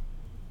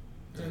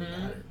 Doesn't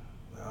matter.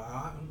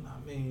 I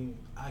mean,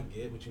 I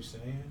get what you're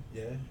saying.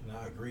 Yeah, and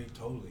I agree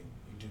totally.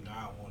 You do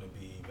not want to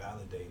be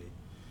validated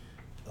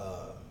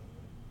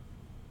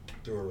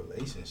through a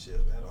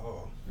relationship at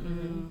all.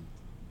 Mm-hmm.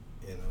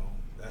 You know,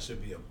 that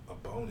should be a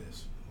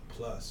bonus, a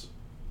plus,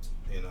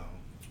 you know.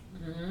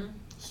 Mm-hmm.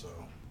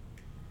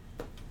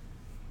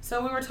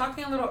 So we were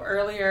talking a little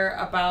earlier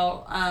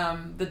about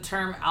the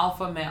term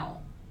alpha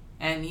male.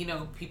 And, you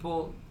know,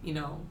 people, you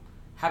know,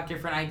 have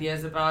different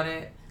ideas about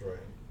it.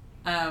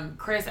 Right.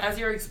 Chris, as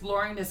you're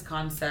exploring this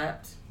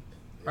concept,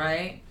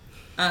 right,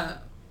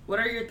 what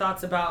are your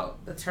thoughts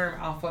about the term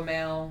alpha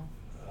male?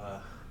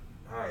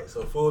 All right,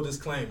 so full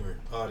disclaimer,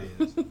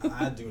 audience,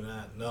 I do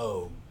not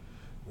know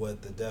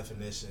what the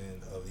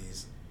definition of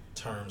these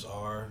terms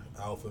are,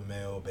 alpha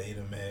male,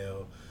 beta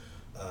male.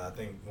 I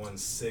think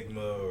one's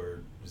sigma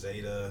or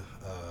zeta,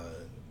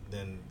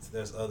 then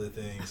there's other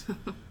things.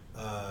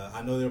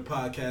 I know there are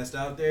podcasts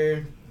out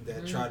there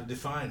that try to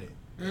define it.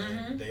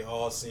 And they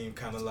all seem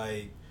kind of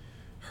like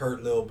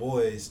hurt little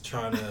boys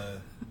trying to,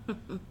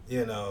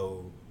 you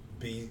know,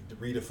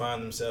 redefine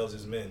themselves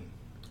as men.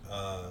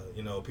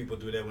 You know, people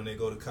do that when they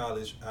go to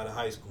college out of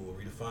high school,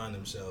 redefine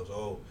themselves.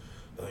 Oh,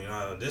 you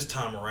know, this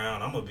time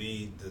around, I'm going to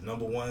be the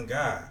number one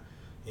guy.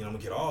 You know, I'm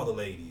going to get all the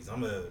ladies.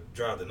 I'm going to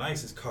drive the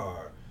nicest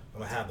car. I'm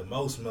going to have the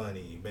most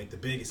money, make the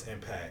biggest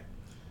impact.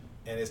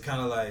 And it's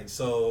kind of like,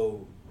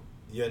 so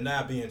you're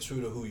not being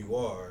true to who you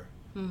are.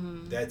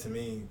 Mm-hmm. That to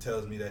me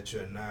tells me that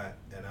you're not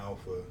an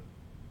alpha.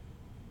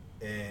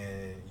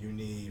 And you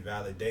need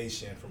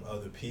validation from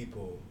other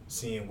people,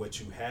 seeing what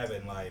you have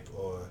in life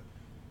or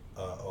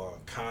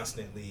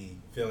constantly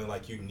feeling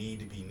like you need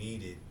to be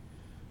needed.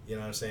 You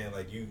know what I'm saying?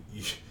 Like you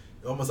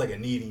almost like a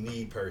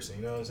needy person,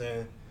 you know what I'm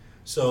saying?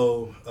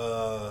 So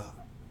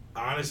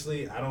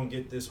honestly, I don't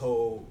get this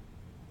whole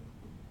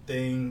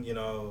thing, you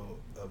know,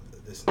 of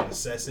this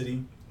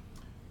necessity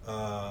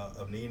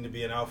of needing to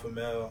be an alpha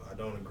male. I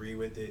don't agree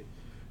with it.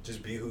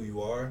 Just be who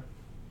you are.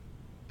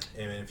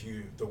 And if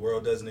the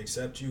world doesn't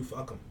accept you,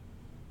 fuck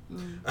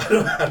them.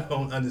 I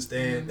don't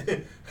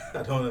understand.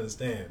 I don't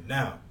understand.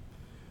 Now,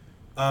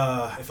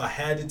 if I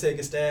had to take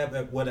a stab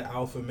at what an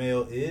alpha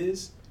male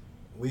is,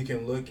 we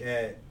can look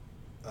at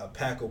a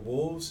pack of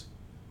wolves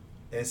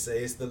and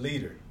say it's the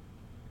leader.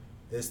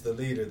 It's the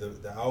leader.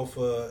 The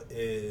alpha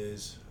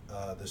is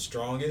the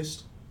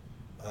strongest.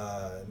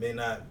 May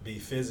not be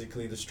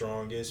physically the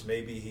strongest.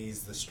 Maybe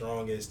he's the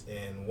strongest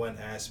in one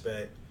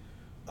aspect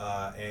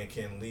and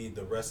can lead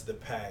the rest of the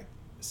pack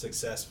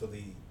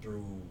successfully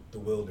through the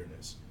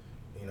wilderness.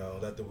 You know,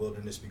 let the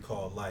wilderness be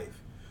called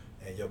life.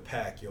 And your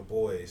pack, your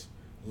boys,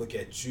 look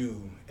at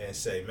you and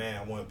say, man,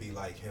 I want to be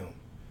like him.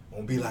 I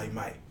want to be like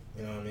Mike.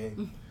 You know what I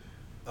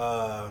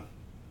mean?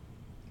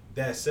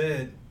 That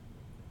said,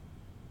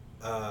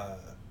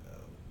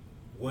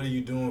 what are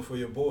you doing for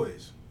your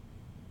boys?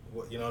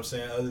 You know what I'm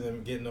saying? Other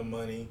than getting them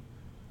money,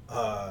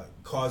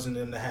 causing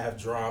them to have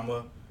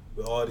drama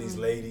with all these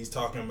ladies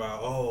talking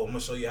about, oh, I'm going to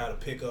show you how to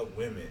pick up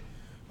women.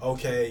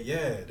 Okay,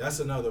 yeah, that's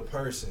another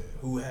person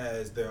who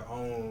has their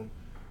own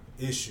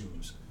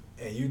issues.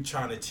 And you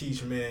trying to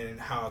teach men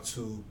how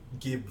to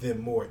give them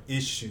more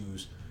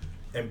issues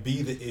and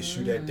be the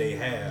issue that they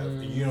have.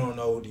 And you don't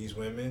know these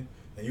women.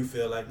 And you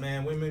feel like,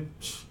 man, women,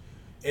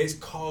 it's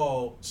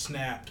called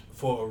Snapped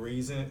for a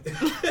reason.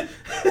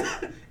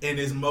 And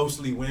it's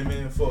mostly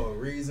women for a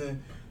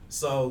reason.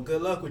 So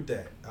good luck with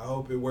that. I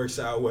hope it works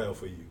out well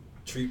for you.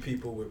 Treat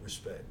people with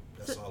respect.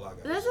 That's all I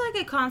got. That's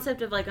like a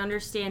concept of like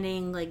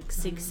understanding like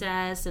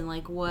success and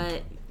like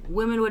what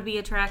women would be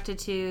attracted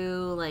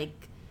to.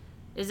 Like,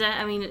 is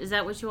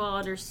that what you all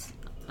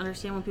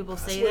understand when people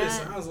say That's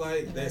that. what it sounds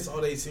like. That's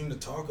all they seem to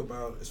talk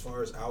about as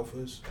far as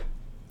alphas.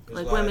 It's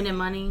Like women and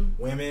money.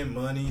 Women,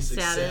 money,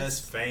 success, Status.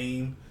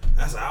 fame.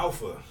 That's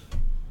alpha.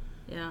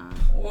 Yeah.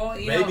 Well,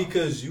 Maybe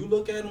because you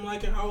look at him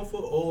like an alpha,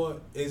 or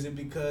is it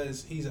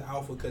because he's an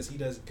alpha because he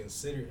doesn't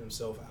consider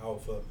himself an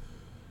alpha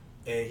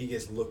and he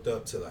gets looked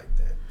up to like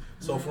that?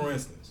 So, for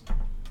instance,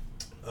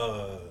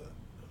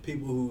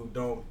 people who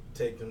don't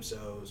take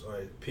themselves or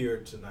appear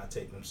to not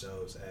take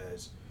themselves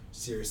as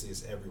seriously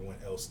as everyone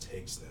else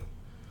takes them.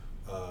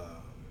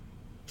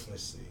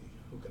 Let's see,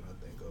 who can I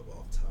think of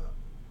off top?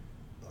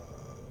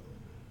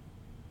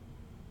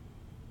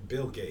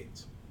 Bill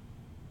Gates,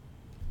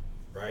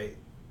 right?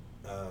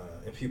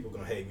 And people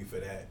gonna hate me for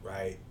that,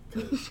 right?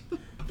 Because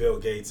Bill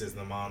Gates is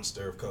the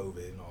monster of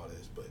COVID and all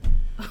this,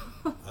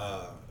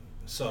 but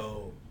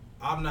so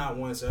I've not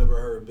once ever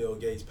heard Bill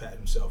Gates pat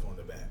himself on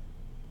the back.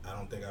 I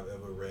don't think I've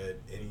ever read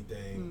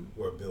anything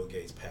where Bill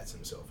Gates pats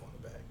himself on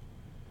the back.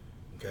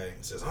 Okay,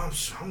 it says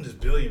I'm this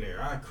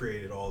billionaire. I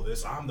created all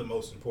this. I'm the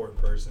most important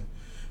person.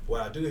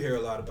 What I do hear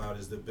a lot about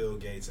is the Bill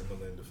Gates and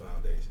Melinda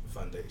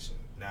Foundation.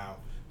 Now,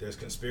 there's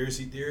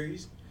conspiracy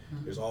theories.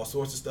 There's all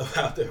sorts of stuff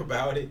out there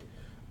about it.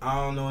 I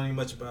don't know any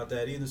much about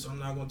that either, so I'm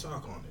not going to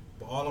talk on it.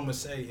 But all I'm going to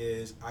say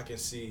is I can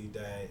see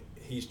that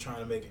he's trying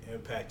to make an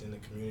impact in the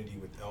community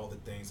with all the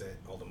things that,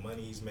 all the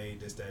money he's made,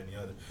 this, that, and the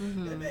other.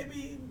 And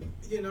maybe,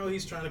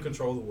 he's trying to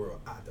control the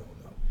world. I don't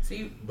know. So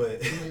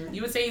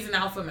you would say he's an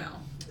alpha male?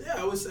 Yeah,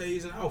 I would say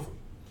he's an alpha.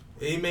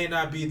 He may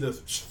not be the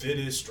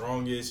fittest,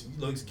 strongest, he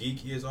looks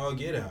geeky as all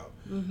get out.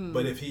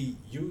 But if he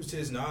used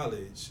his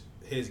knowledge,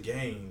 his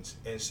gains,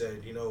 and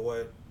said, you know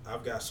what,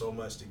 I've got so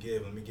much to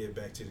give, let me give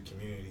back to the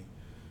community.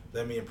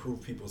 Let me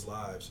improve people's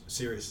lives,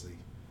 seriously.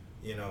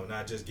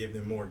 Not just give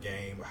them more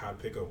game or how to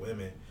pick up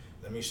women.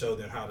 Let me show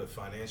them how to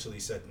financially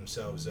set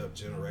themselves up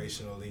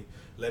generationally.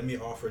 Let me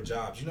offer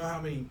jobs. You know how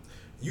many,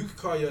 you could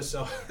call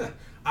yourself,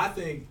 I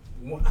think,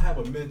 I have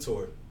a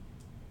mentor,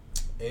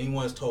 and he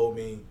once told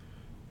me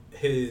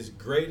his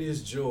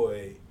greatest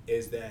joy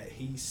is that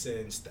he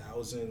sends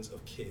thousands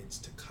of kids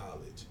to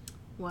college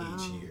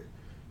each year.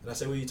 And I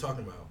say, what are you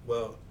talking about?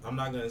 Well, I'm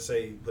not going to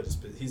say, but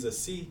he's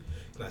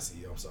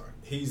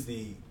he's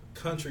the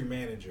country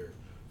manager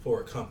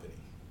for a company.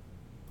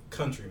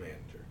 Country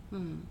manager,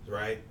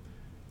 right?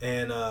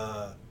 And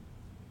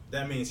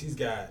that means he's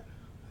got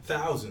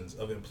thousands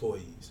of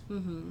employees.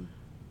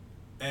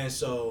 And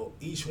so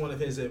each one of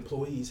his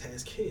employees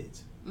has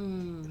kids.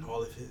 And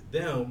all of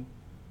them,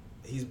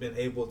 he's been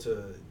able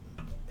to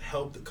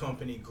help the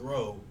company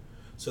grow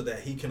so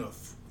that he can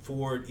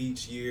afford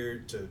each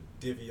year to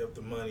divvy up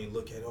the money,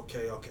 look at,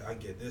 okay, I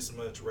get this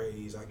much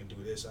raise, I can do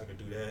this, I can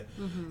do that.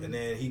 And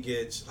then he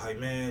gets like,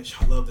 man,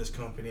 I love this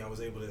company. I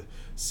was able to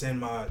send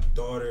my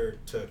daughter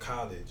to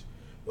college.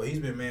 Well, he's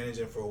been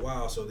managing for a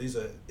while, so these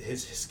are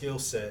his skill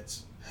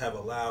sets have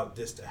allowed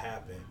this to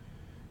happen.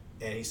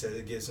 And he said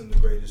it gives him the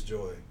greatest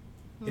joy.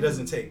 He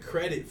doesn't take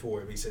credit for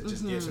it, but he said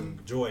just gives him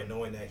joy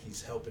knowing that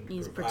he's helping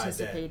he's provide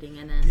participating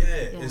that. in it.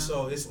 Yeah, and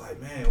so it's like,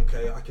 man,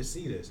 okay, I can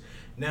see this.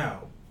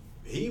 Now,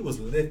 he was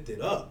lifted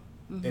up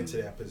into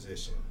that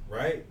position,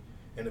 right?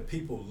 And the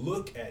people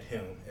look at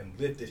him and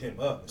lifted him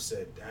up and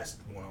said, that's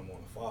the one I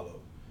want to follow.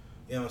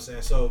 You know what I'm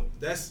saying? So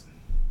that's,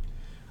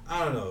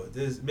 I don't know.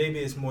 Maybe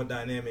it's more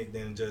dynamic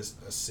than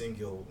just a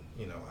single,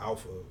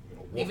 alpha,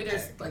 Maybe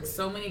there's like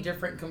so many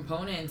different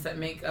components that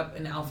make up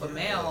an alpha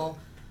male.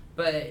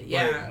 But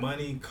yeah, like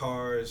money,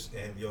 cars,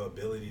 and your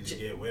ability to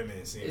get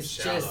women seems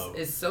shallow.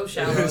 It's so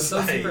shallow, it's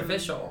so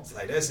superficial. It's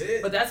like, that's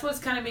it. But that's what's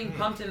kind of being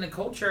pumped in the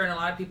culture, and a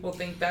lot of people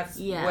think that's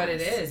what it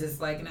is.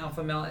 It's like an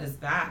alpha male is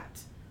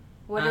that.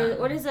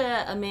 What is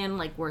a man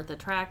like worth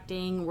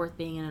attracting, worth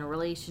being in a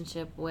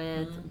relationship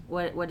with?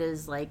 What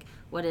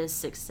is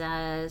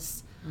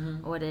success?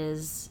 What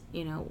is,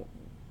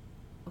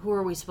 who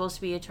are we supposed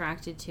to be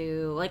attracted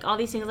to? Like all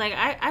these things. Like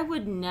I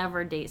would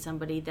never date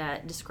somebody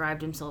that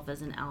described himself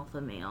as an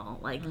alpha male.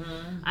 Like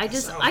I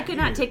could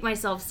not take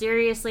myself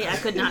seriously. I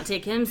could not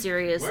take him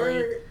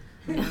seriously.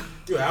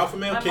 Dude, alpha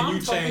male, My can mom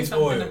you told me change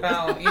something oil?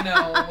 About,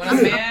 when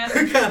a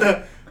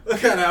man What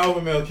kind of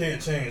alpha male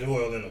can't change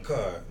oil in a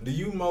car? Do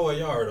you mow a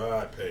yard? Oh,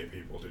 I pay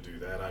people to do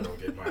that. I don't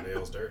get my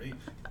nails dirty.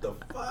 The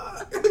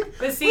fuck?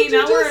 But see,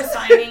 now we're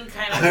assigning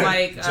kind of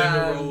like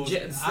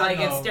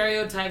it's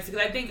stereotypes, because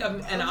I think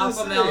an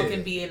alpha male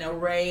can be an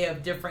array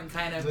of different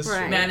kind of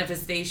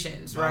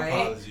manifestations, My right?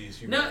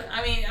 apologies. No,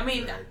 I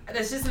mean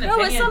that's just an opinion.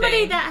 No, it's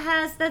somebody thing.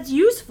 that's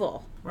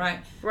useful, right,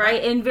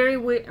 in very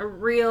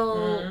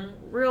real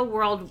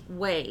world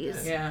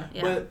ways. Yeah.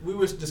 But we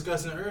were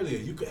discussing earlier.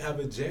 You could have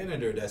a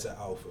janitor that's an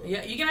alpha.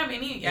 Yeah, you can have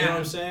any. Yeah. You know what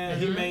I'm saying?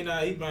 He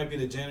might be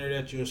the janitor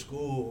at your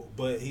school,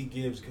 but he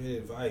gives good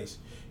advice.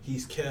 He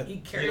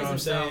carries you know what I'm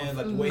saying?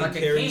 Like the way he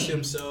carries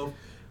himself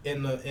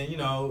and I've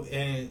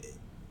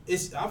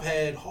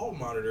had hall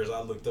monitors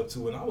I looked up to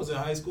when I was in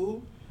high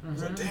school. I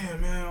was like, damn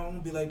man, I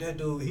want to be like that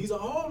dude. He's a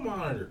hall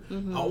monitor. I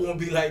want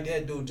to be like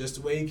that dude just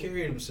the way he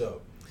carried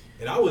himself.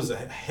 And I was a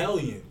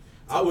hellion.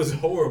 I was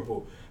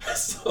horrible.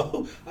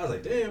 So I was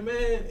like, damn,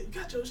 man, you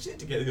got your shit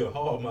together. You're a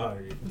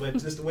hallmark. But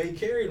just the way he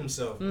carried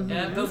himself.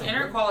 Yeah, those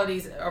inner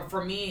qualities, are,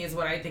 for me, is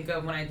what I think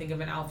of when I think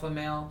of an alpha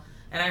male.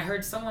 And I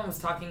heard someone was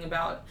talking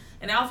about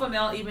an alpha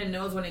male even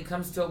knows when it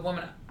comes to a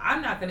woman,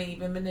 I'm not going to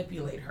even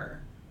manipulate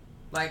her.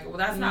 Like, well,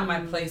 that's not my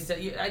place.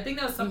 I think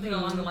that was something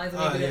along the lines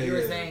of maybe that you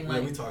were saying.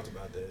 Like, we talked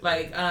about that.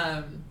 Like,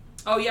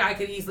 oh, yeah, I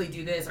could easily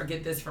do this or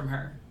get this from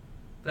her.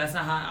 But that's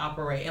not how I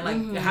operate. And,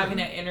 like, having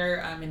that inner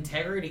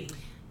integrity.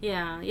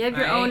 Yeah, you have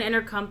your own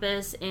inner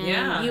compass,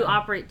 and you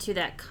operate to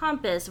that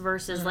compass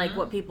versus like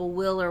what people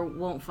will or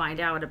won't find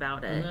out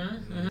about it.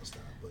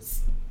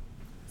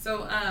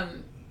 So,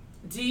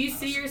 do you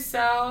see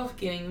yourself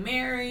getting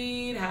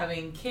married,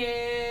 having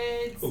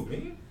kids? Who,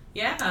 me?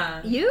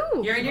 Yeah,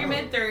 you're in your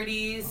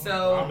mid-30s,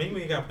 so I mean,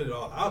 we ain't got to put it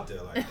all out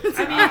there like that.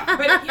 I mean,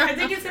 but I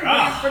think it's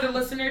important for the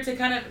listener to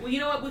kind of, well,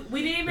 you know what?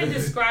 We didn't even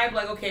describe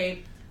like,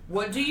 okay,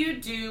 what do you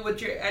do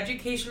with your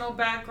educational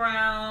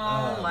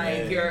background?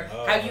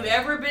 Have you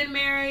ever been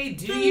married?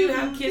 Do you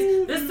have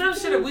kids? This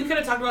stuff we could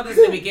have talked about this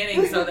in the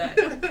beginning, so that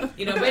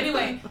But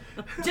anyway,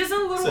 just a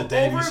little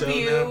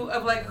overview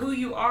of like who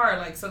you are,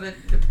 like so that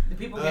the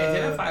people can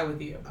identify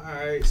with you. All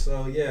right,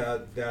 so yeah, I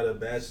got a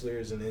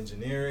bachelor's in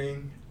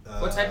engineering.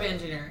 What type of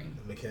engineering?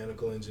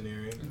 Mechanical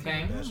engineering.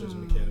 Okay. Bachelor's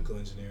in mechanical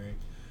engineering.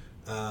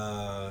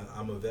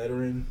 I'm a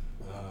veteran,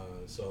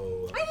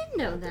 so I didn't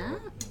know that.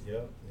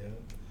 Yep.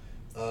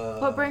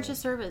 What branch of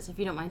service, if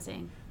you don't mind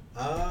saying?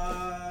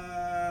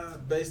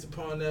 Based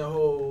upon that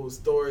whole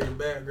story and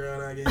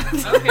background, I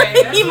guess.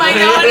 Okay. You might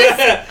know this.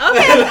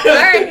 Okay, all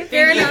right,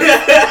 fair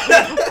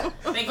enough.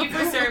 Thank you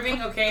for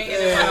serving.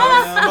 Okay.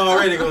 I'm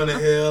already going to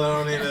hell. I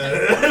don't need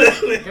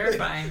to. You're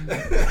fine.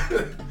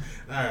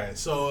 All right.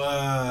 So,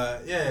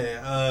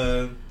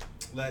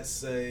 let's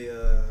say,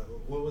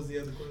 what was the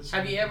other question?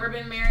 Have you ever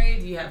been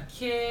married? Do you have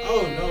kids?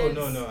 Oh,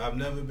 no. I've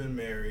never been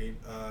married.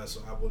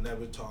 So I will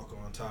never talk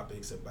on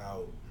topics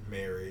about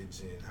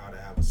marriage and how to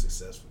have a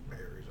successful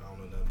marriage. I don't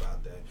know nothing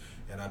about that.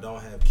 And I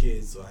don't have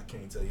kids, so I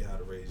can't tell you how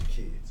to raise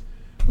kids.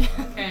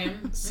 Okay.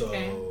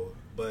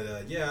 But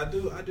I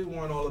do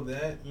want all of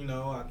that.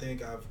 I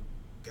think I've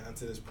gotten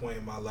to this point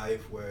in my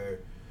life where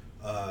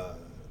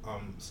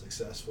I'm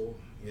successful.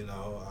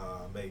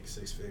 I make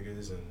six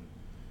figures and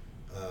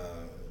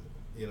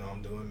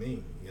I'm doing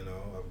me.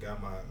 I've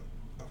got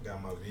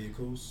my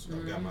vehicles.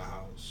 I've got my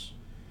house.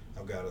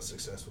 I've got a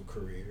successful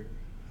career.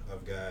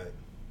 I've got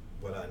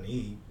what I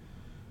need.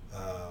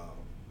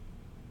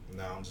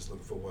 Now I'm just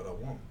looking for what I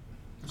want.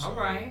 So, all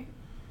right.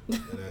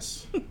 And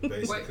that's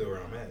basically where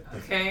I'm at.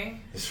 Okay.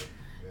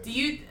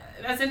 Yeah.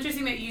 That's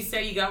interesting that you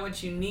say you got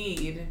what you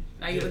need.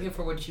 Now you're looking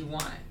for what you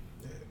want.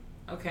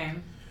 Yeah. Okay.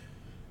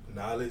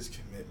 Knowledge,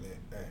 commitment,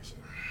 action.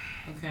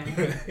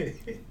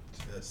 Okay.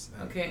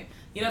 Okay.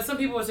 Some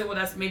people would say, well,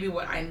 that's maybe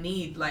what I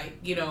need. Like,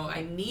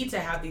 I need to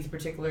have these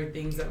particular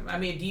things. I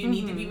mean, do you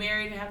need to be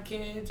married and have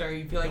kids? Or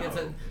you feel like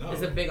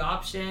it's a big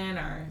option?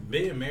 Or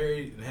being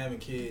married and having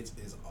kids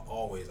is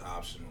always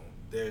optional.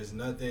 There's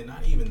nothing,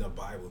 not even the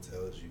Bible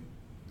tells you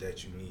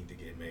that you need to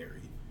get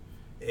married.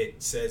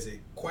 It says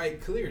it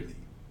quite clearly.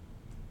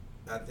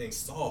 I think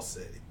Saul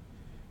said it.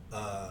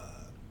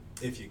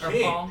 If you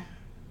can't. Paul?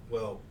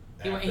 Well,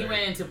 he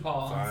went into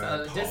Paul.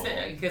 So Paul. Just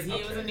because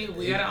he was a new,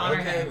 we gotta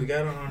honor him. We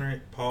gotta honor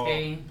it. Paul.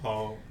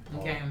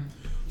 Okay.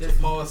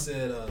 Paul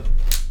said,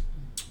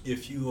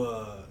 if you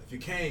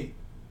can't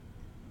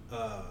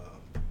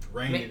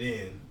rein it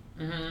in,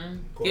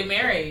 get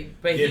married.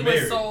 But he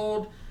was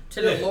sold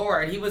to the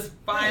Lord. He was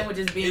fine with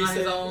just being on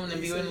his own and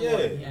being with the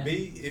Lord. Yeah.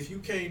 If you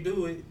can't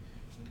do it,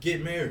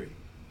 get married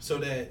so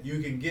that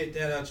you can get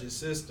that out your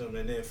system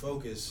and then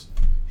focus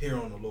here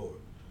on the Lord.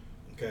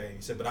 Okay.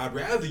 He said, but I'd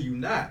rather you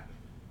not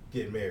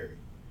get married.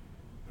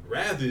 I'd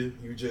rather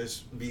you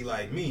just be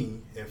like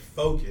me and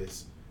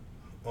focus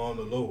on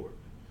the Lord.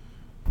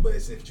 But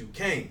since you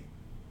can't,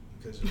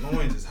 because your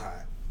loins is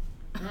hot,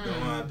 go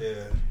out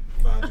there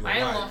find you a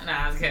wife.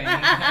 Nah, I was kidding.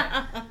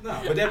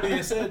 No, but that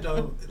being said,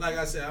 though, like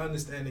I said, I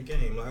understand the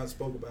game. Like I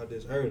spoke about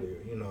this earlier.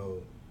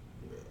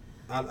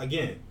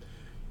 Again,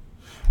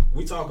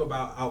 we talk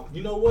about,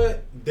 you know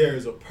what? There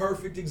is a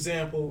perfect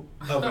example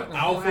of an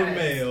alpha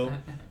male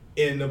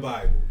in the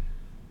Bible.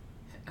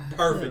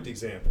 Perfect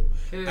example.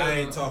 I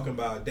ain't talking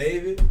about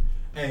David.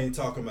 I ain't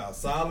talking about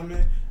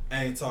Solomon.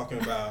 I ain't talking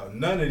about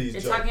none of these.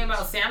 You're talking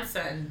about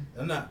Samson.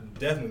 I'm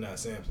definitely not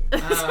Samson.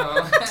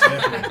 Oh.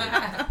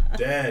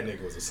 Dad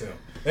nigga was a simp.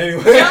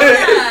 Anyway.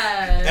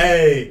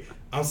 Hey,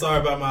 I'm sorry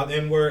about my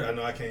N-word. I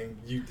know I can't.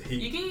 You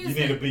need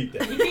to beat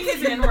that. You can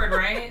use the N-word,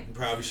 right? You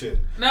probably should.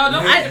 No,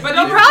 don't. But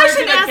don't probably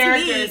should the ask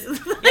characters.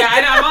 me. Yeah,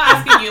 I'm not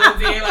asking you,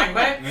 Lindsay. Like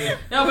what?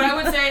 No, but I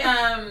would say,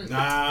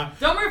 nah.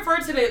 Don't refer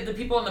to the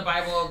people in the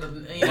Bible,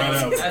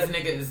 as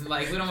niggas.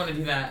 Like we don't want to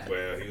do that.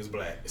 Well, he was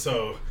black,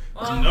 so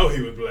you know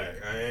he was black.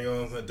 I ain't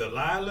gonna say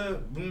Delilah.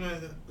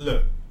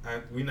 Look.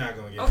 We're not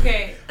gonna get.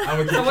 Okay.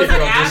 I'm gonna get kicked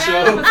off the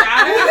show. Was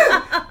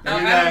Adam? No,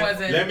 Adam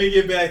wasn't. Let me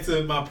get back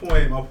to my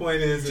point. My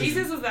point is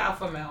Jesus was the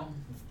alpha male.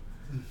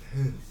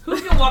 Who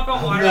can walk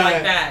on water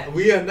like that?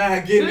 We are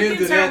not getting Who into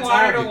can turn that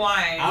water topic. to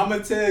wine? I'm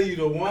gonna tell you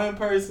the one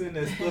person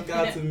that stuck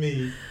out to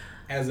me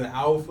as an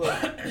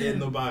alpha in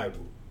the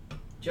Bible.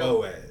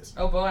 Boaz.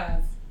 Oh,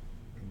 Boaz.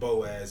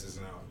 Boaz is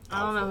an alpha.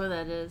 I don't know who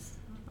that is.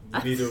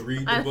 You need to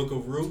read the book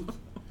of Ruth.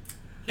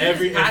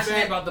 He's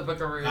passionate about the book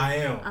of Ruth. I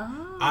am.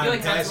 Oh.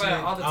 I'm talks about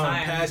it all the time.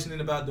 I'm passionate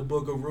about the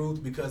book of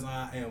Ruth because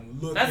I am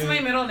looking. That's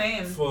my middle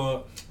name.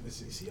 For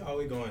she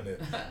always going there.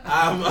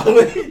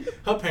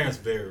 Her parents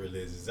very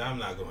religious. I'm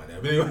not going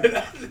there. But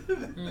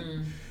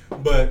anyway,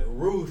 but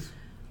Ruth,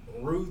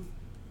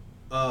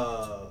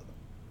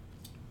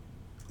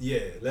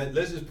 yeah.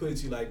 Let's just put it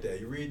to you like that.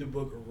 You read the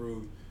book of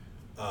Ruth.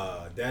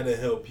 That'll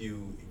help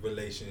you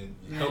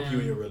help you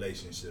in your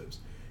relationships.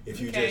 If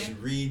you just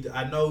read,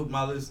 I know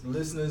my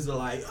listeners are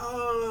like,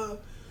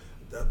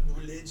 the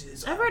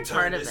religious. I've heard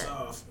part of it.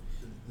 Off.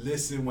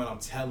 Listen, what I'm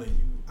telling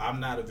you, I'm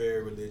not a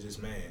very religious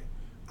man.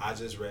 I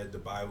just read the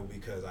Bible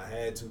because I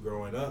had to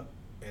growing up,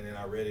 and then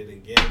I read it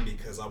again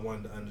because I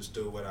wanted to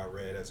understand what I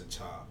read as a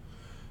child.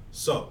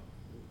 So,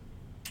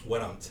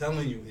 what I'm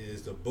telling you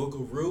is the book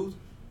of Ruth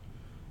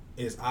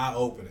is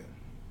eye-opening.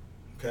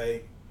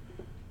 Okay,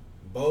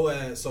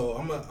 Boaz. So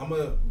I'm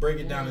gonna break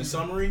it down in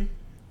summary.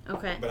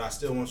 Okay. But I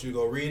still want you to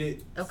go read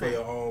it for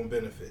your own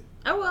benefit.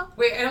 Oh well.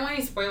 Wait, I don't want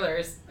any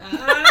spoilers. No,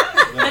 I'm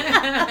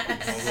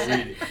gonna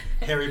read it.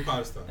 Harry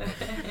Potter stuff.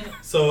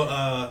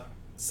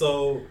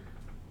 So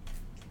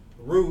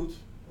Ruth,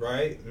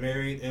 right,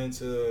 married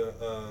into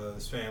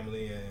his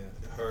family, and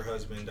her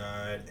husband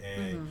died,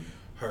 and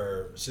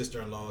her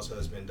sister-in-law's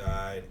husband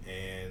died,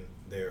 and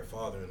their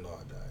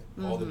father-in-law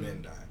died. All the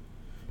men died.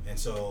 And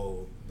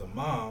so the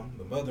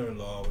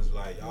mother-in-law was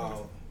like,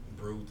 y'all,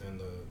 Ruth and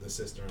the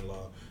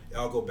sister-in-law,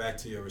 y'all go back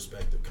to your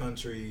respective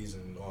countries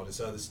and all this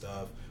other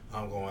stuff.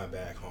 I'm going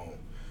back home.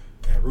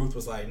 And Ruth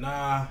was like,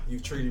 nah,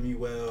 you've treated me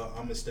well.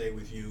 I'm going to stay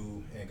with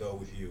you and go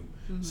with you.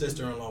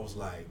 Sister-in-law was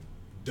like,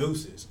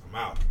 deuces, I'm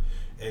out.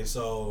 And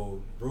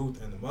so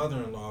Ruth and the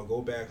mother-in-law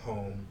go back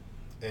home,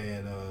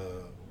 and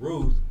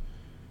Ruth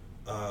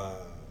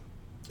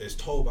is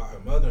told by her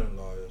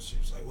mother-in-law, she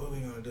was like, what are we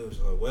going to do?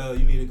 She's like, well,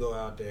 you need to go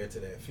out there to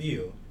that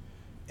field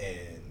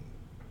and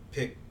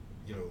pick,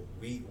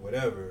 wheat,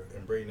 whatever,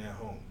 and bring that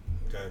home,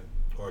 okay?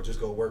 Or just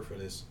go work for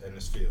this in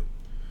this field.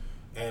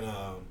 And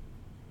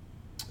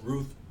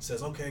Ruth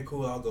says, okay,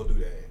 cool, I'll go do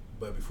that.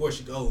 But before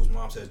she goes,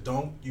 Mom says,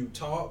 don't you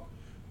talk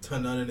to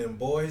none of them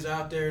boys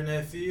out there in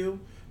that field.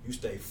 You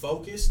stay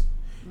focused,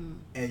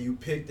 and you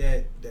pick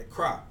that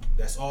crop.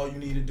 That's all you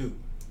need to do.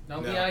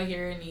 Don't be out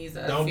here in these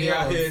don't fields. Be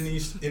out here in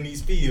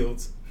these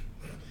fields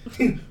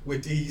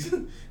with these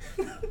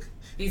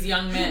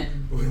young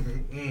men.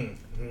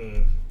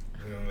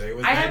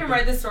 I haven't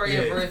read the story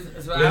of Ruth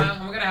as well.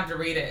 I'm going to have to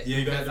read it. Yeah,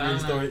 you're going to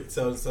have to read the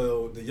story.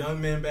 So the young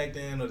men back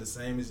then are the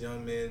same as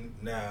young men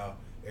now.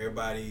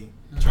 Everybody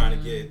trying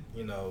to get,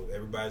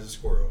 everybody's a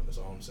squirrel. That's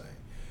all I'm saying.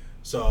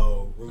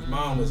 So Ruth's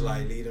mom was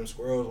like, leave them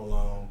squirrels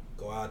alone.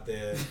 Go out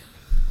there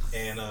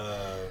and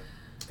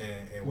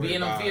be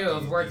in the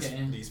fields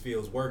working. These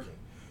fields working.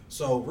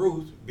 So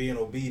Ruth, being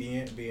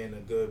obedient, being a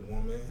good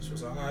woman, she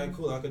was like, all right,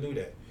 cool, I can do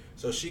that.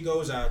 So she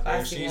goes out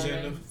there. She's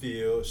in the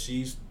field.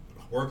 She's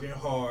working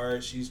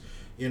hard. She's,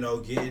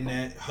 getting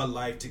her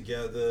life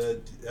together.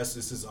 This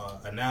is an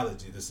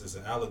analogy. This is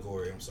an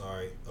allegory,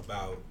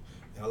 about,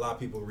 and a lot of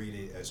people read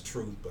it as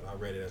truth, but I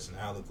read it as an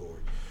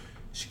allegory.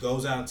 She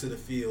goes out into the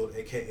field,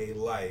 a.k.a.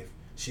 life.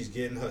 She's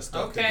getting her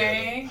stuff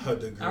together, her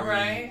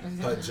degree,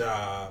 her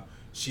job.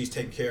 She's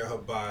taking care of her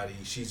body.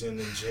 She's in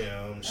the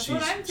gym. That's she's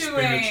what I'm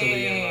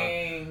spiritually in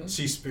doing. line.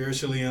 She's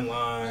spiritually in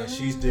line.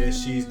 She's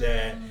this, she's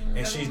that,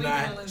 and she's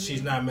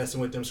not messing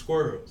with them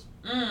squirrels.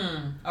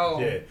 Oh.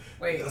 Yeah.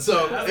 Wait.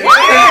 So.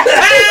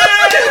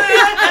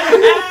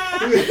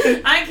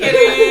 I'm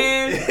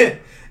kidding.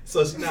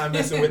 So she's not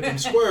messing with them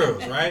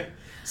squirrels, right?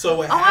 So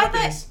what I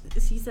happens?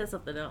 thought she said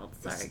something else.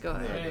 Sorry, go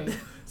ahead. Right.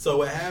 So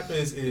what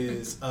happens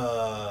is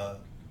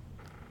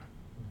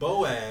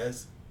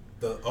Boaz,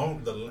 the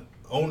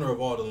owner of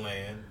all the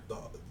land,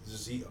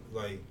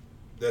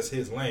 that's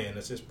his land,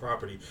 that's his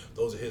property.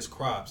 Those are his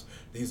crops.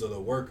 These are the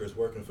workers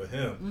working for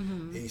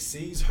him. He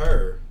sees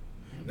her.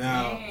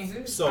 Now,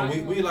 so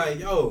we like,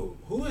 yo,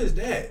 who is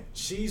that?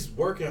 She's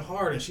working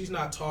hard and she's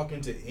not talking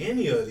to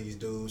any of these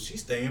dudes.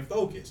 She's staying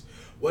focused.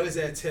 What does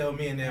that tell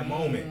me in that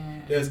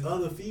moment? There's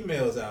other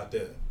females out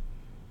there.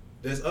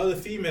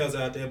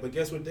 But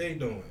guess what they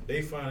doing?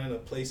 They finding a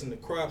place in the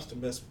crops to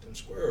mess with them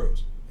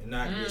squirrels and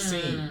not get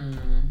seen.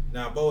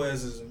 Now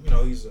Boaz is,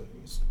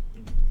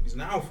 he's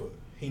an alpha.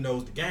 He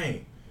knows the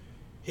game.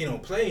 He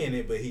don't play in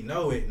it, but he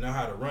know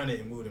how to run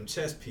it and move them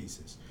chess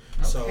pieces.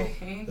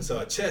 Okay. So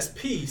a chess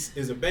piece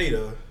is a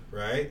beta,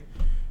 right?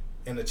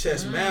 And the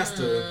chess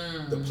master,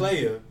 the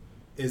player,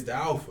 is the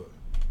alpha.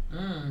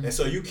 And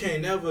so you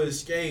can't never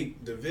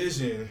escape the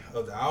vision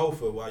of the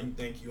alpha while you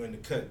think you in the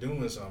cut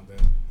doing something.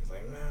 It's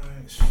like, nah,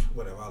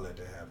 whatever, I'll let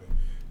that happen.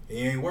 He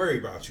ain't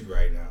worried about you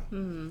right now.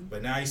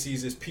 But now he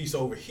sees this piece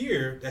over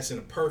here that's in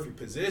a perfect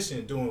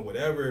position doing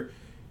whatever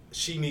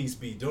she needs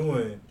to be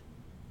doing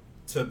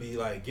to be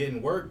like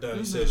getting work done.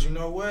 He says, you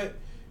know what?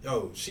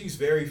 yo, she's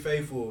very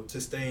faithful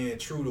to staying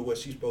true to what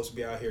she's supposed to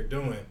be out here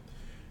doing.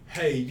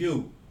 Hey,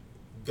 you,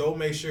 go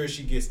make sure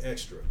she gets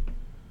extra.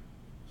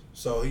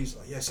 So he's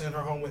like, yeah, send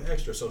her home with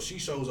extra. So she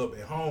shows up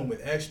at home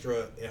with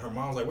extra, and her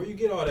mom's like, where you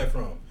get all that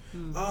from?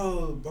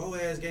 Oh,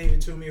 Boaz gave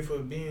it to me for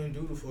being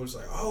dutiful. It's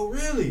like, oh,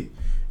 really?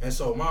 And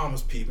so mom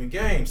was peeping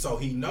game. So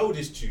he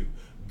noticed you.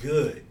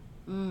 Good.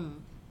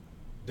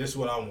 This is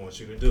what I want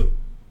you to do.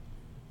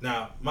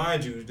 Now,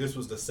 mind you, this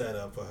was the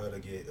setup for her to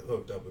get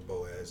hooked up with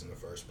Boaz in the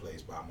first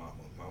place by Mama.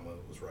 Mama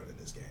was running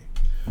this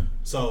game.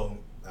 So,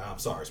 I'm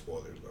sorry,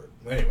 spoilers alert.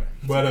 Anyway,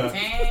 but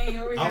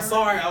I'm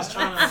sorry, I was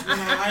trying to,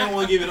 I didn't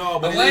want to give it all.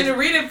 But I wanted to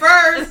read it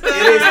first.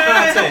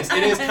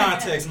 It is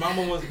context.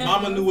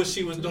 Mama knew what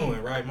she was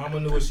doing, right?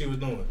 Mama knew what she was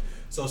doing.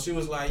 So she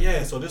was like,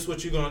 yeah, so this is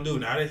what you're going to do.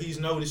 Now that he's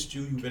noticed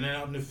you, you've been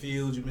out in the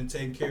field, you've been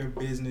taking care of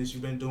business,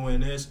 you've been doing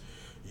this,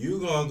 you're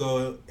going to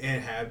go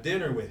and have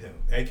dinner with him,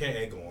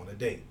 a.k.a. go on a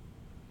date.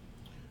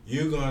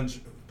 You're going to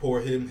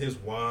pour him his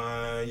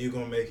wine. You're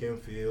going to make him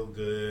feel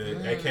good,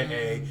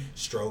 a.k.a.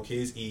 stroke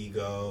his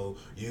ego.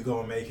 You're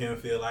going to make him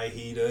feel like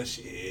he does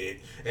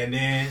shit. And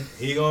then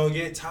he going to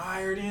get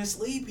tired and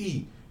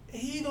sleepy.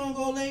 And he going to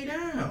go lay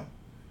down.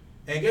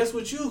 And guess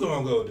what you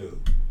going to go do?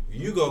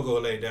 You go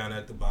lay down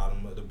at the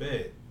bottom of the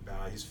bed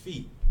by his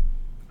feet.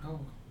 Oh.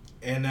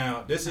 And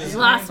now this is. You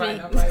lost me.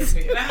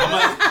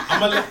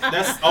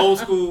 That's old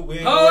school.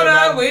 Hold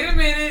on, wait a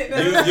minute.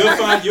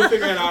 You'll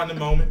figure it out in a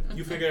moment.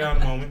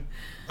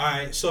 All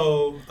right,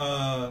 so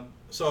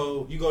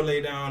you go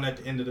lay down at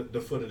the end of the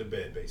foot of the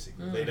bed,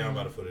 basically. Lay down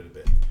by the foot of the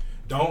bed.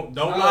 Don't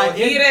lie.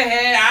 Get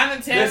ahead. I'm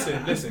the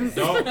tell. Listen.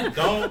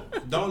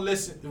 Don't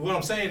listen. What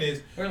I'm saying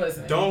is, we're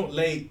listening. Don't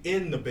lay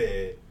in the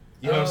bed.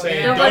 You know what I'm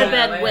saying? Don't go to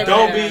bed with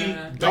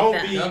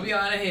Don't be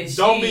on his.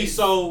 Don't be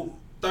so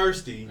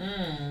thirsty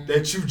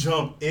that you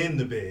jump in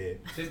the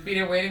bed. Just be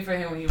there waiting for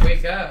him when he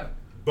wake up.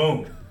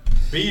 Boom.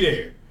 Be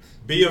there.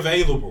 Be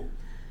available.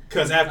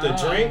 Because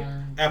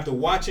after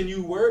watching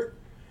you work,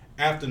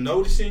 after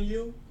noticing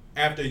you,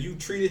 after you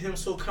treated him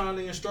so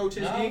kindly and stroked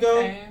his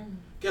ego,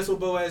 guess what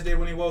Boaz did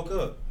when he woke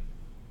up?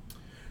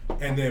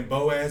 And then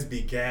Boaz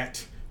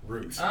begat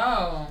Ruth.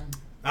 Oh.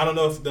 I don't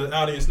know if the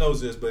audience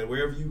knows this, but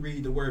wherever you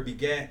read the word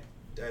begat,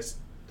 that's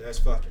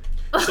fucking.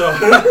 So,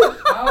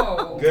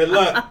 good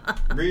luck.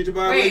 Read the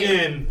Bible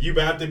again. You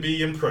about to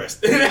be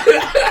impressed. Is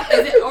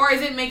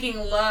it making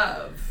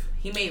love?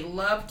 He made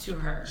love to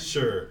her.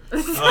 Sure.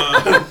 Sure.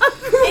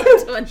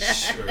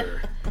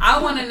 I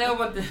want to know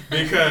what the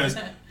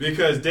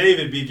because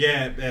David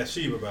begat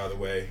Bathsheba, by the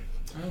way.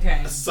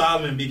 Okay.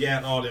 Solomon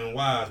begat all them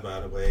wives, by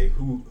the way,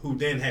 who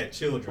then had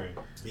children.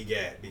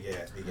 Begat.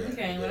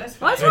 Okay, well that's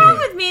fine. What's wrong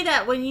with me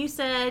that when you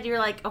said you're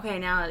like, okay,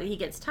 now he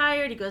gets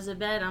tired, he goes to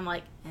bed, I'm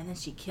like, and then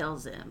she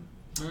kills him.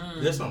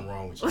 There's something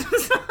wrong with you.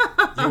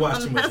 You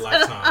watch too much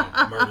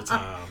Lifetime, Murder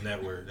Time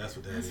Network. That's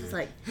what that is.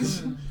 Like,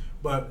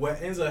 but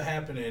what ends up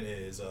happening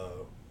is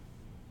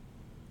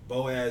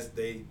Boaz,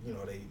 they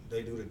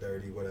do the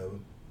dirty, whatever.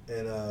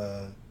 And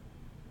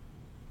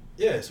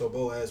so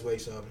Boaz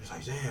wakes up and he's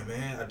like, damn,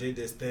 man, I did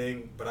this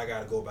thing, but I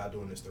got to go about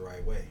doing this the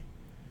right way.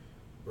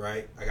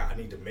 Right? I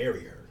need to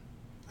marry her.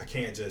 I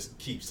can't just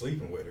keep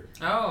sleeping with her.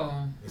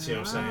 Oh. You see what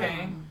I'm saying?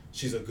 Okay.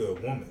 She's a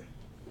good woman.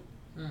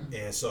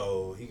 And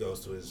so he goes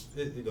to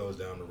it goes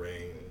down the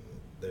ring,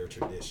 their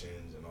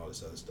traditions and all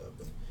this other stuff.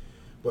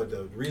 But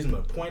the reason I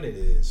point it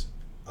is,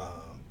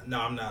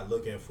 now I'm not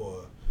looking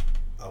for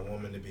a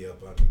woman to be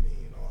up under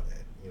me and all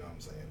that. You know what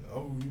I'm saying?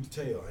 Oh, you can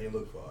tell. I ain't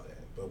looking for all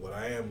that. But what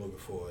I am looking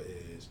for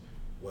is,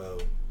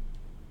 well,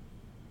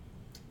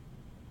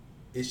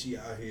 is she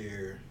out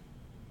here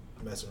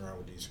messing around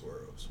with these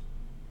squirrels?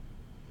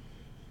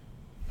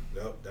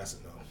 Nope, that's a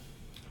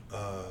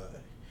no.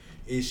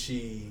 Is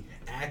she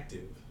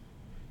active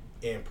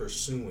in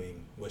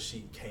pursuing what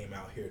she came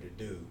out here to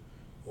do,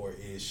 or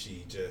is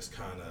she just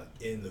kind of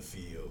in the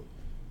field,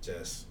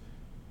 just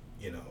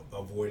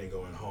avoiding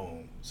going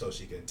home so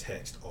she can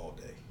text all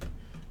day?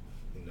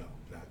 No,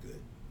 not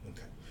good.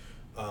 Okay.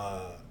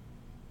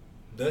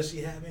 Does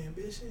she have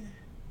ambition?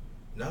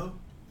 No.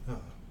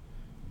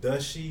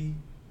 Does she?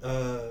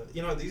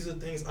 These are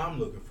things I'm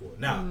looking for.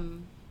 Now,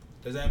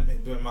 does that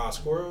mean, am I a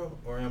squirrel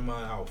or am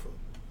I alpha?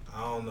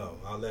 I don't know.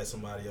 I'll let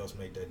somebody else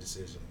make that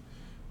decision.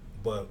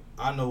 But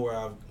I know where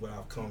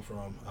I've come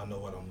from. I know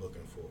what I'm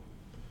looking for.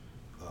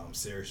 I'm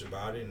serious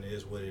about it, and it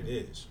is what it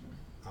is.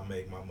 I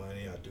make my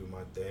money. I do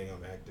my thing.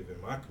 I'm active in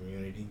my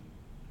community.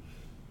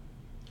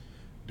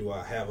 Do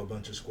I have a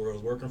bunch of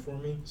squirrels working for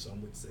me?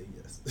 Some would say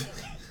yes.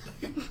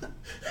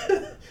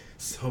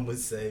 Some would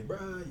say,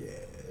 bruh,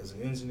 yeah. As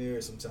an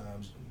engineer,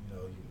 sometimes, you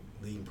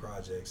leading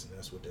projects, and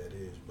that's what that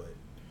is. But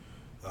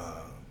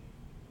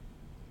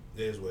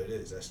it is what it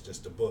is. That's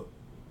just a book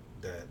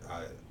that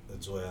I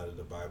enjoy out of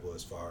the Bible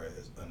as far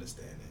as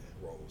understanding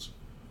roles.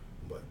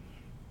 But,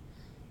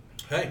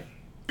 hey.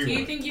 Do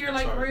you think you're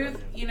like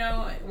Ruth,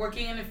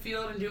 working in the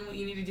field and doing what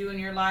you need to do in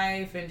your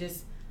life and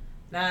just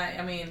not,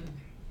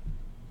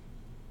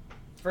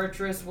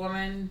 virtuous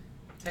woman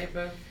type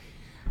of?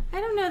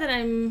 I don't know that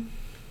I'm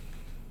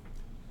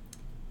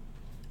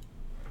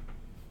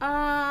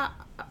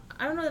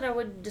I don't know that I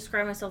would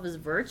describe myself as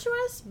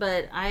virtuous,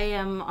 but I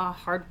am a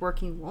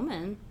hardworking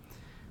woman,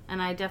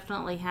 and I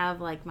definitely have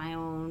like my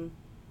own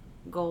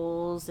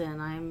goals, and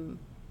I'm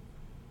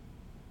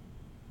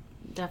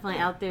definitely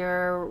out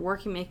there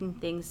working, making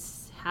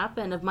things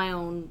happen of my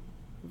own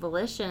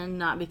volition,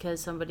 not because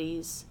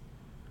somebody's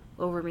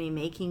over me,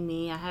 making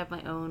me. I have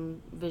my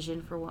own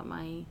vision for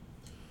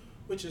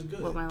which is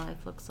good. What my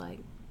life looks like.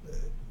 Yeah,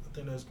 I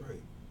think that's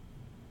great.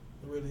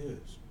 It really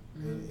is.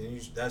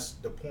 And that's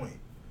the point.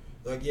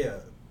 Like, yeah,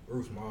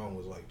 Ruth's mom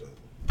was like the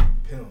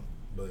pimp,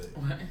 but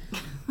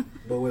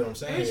what I'm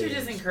saying maybe is, you're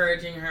just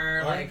encouraging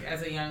her, like,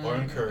 as a young or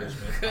woman.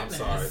 encouragement. I'm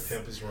sorry,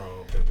 pimp is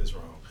wrong.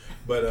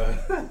 But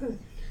I'm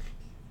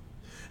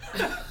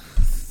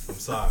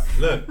sorry.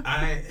 Look,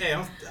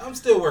 I'm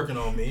still working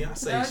on me. I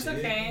say it's shit.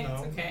 okay. You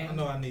know, It's okay. I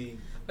know I need.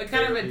 But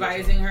kind of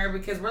advising her,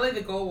 because really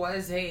the goal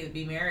was, hey,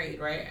 be married,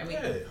 right? I mean,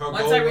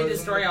 once I read the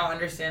story, I'll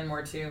understand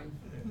more too.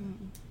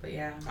 But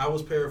yeah. I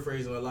was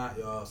paraphrasing a lot,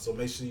 y'all, so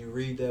make sure you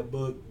read that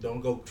book. Don't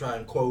go try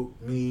and quote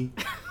me.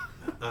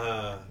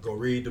 Go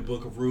read the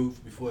book of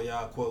Ruth before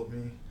y'all quote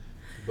me.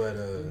 But,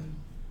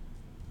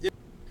 yeah.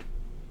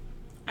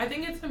 I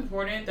think it's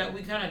important that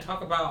we kind of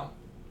talk about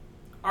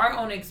our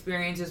own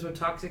experiences with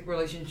toxic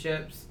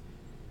relationships.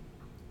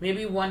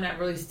 Maybe one that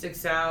really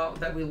sticks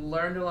out, that we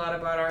learned a lot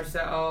about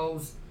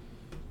ourselves.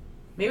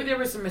 Maybe there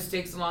were some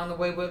mistakes along the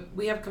way, but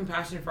we have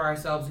compassion for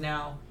ourselves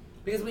now.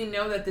 Because we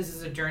know that this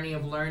is a journey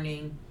of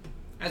learning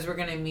as we're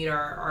going to meet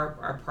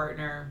our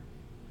partner,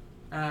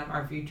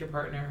 our future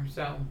partner.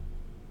 So,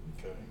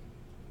 Okay.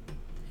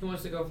 who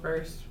wants to go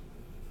first?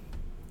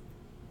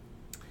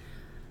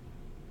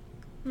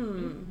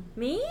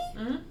 Me?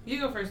 Mm-hmm.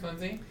 You go first,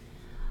 Lindsay.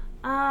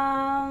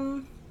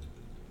 I'm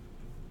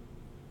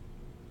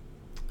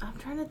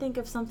trying to think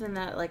of something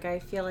that like I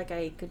feel like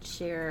I could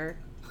share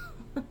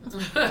that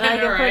I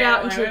could put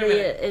out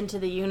into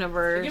the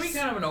universe. Give me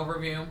kind of an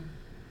overview.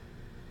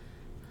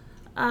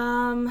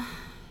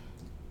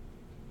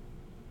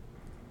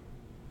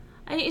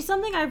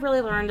 Something I've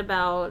really learned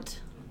about,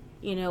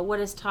 what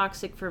is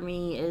toxic for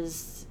me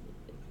is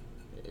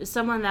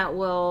someone that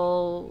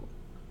will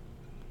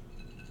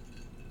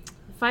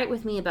fight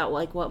with me about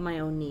like what my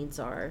own needs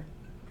are.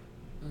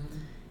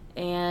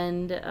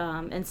 And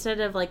instead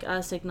of like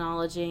us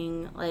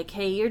acknowledging like,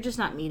 hey, you're just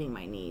not meeting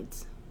my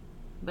needs.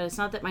 But it's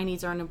not that my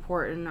needs aren't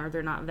important or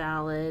they're not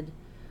valid.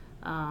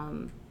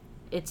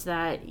 It's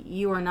that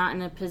you are not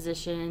in a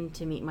position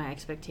to meet my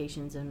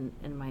expectations and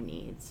my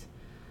needs.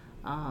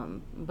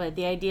 But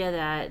the idea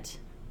that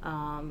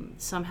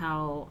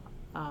somehow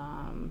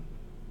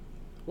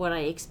what I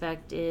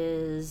expect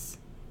is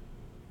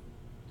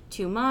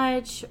too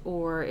much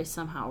or is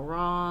somehow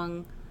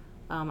wrong,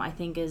 I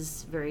think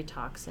is very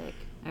toxic.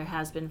 Or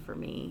has been for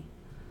me.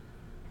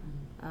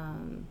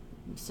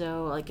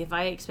 So, like, if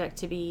I expect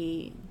to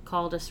be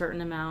called a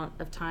certain amount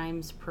of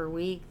times per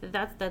week,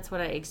 that's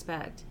what I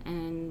expect.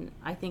 And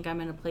I think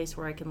I'm in a place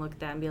where I can look at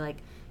that and be like,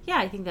 yeah,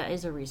 I think that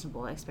is a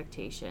reasonable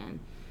expectation.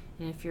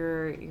 And if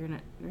you're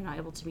not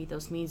able to meet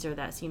those needs or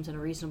that seems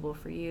unreasonable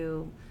for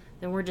you,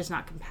 then we're just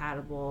not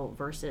compatible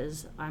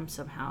versus I'm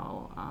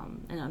somehow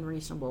an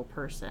unreasonable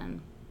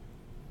person.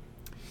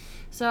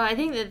 So I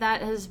think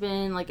that has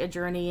been like a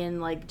journey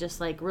in like just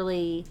like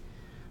really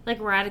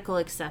like radical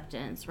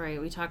acceptance,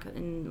 right? We talk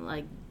in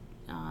like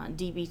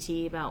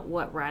DBT about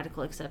what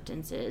radical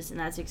acceptance is, and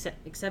that's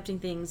accepting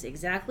things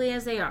exactly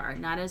as they are,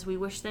 not as we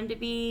wish them to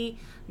be,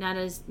 not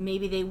as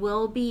maybe they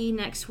will be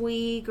next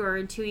week or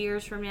in 2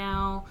 years from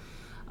now,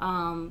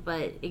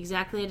 but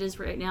exactly it is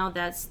right now.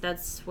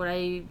 That's what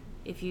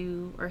if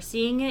you are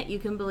seeing it, you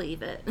can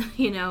believe it,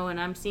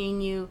 and I'm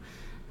seeing you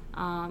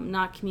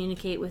not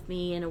communicate with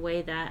me in a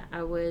way that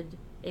I would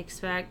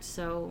expect,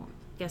 so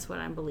guess what,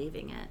 I'm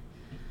believing it.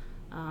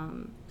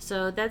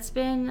 So that's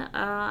been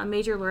a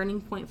major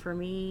learning point for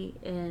me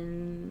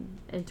in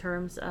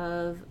terms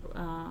of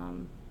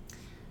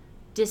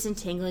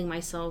disentangling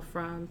myself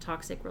from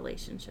toxic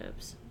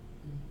relationships.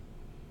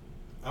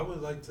 I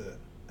would like to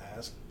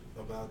ask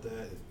about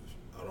that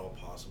if at all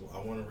possible. I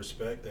want to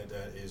respect that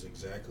is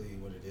exactly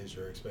what it is,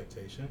 your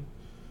expectation.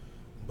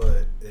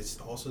 But it's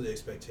also the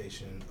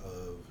expectation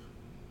of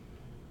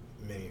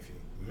many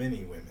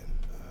women.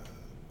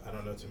 I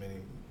don't know too many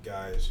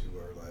guys who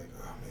are like,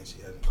 oh man,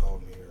 she hasn't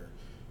called me, or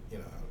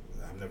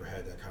I've never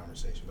had that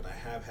conversation. But I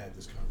have had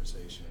this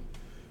conversation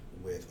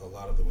with a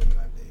lot of the women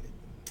I've dated.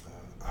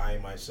 I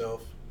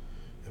myself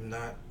am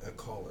not a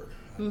caller.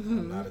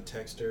 I'm not a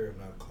texter. I'm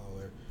not a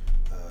caller.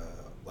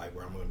 Like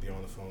where I'm going to be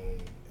on the phone.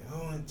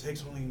 It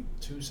takes only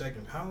 2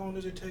 seconds. How long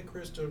does it take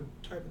Chris to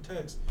type a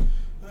text?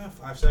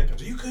 5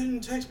 seconds. You couldn't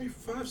text me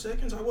for 5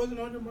 seconds? I wasn't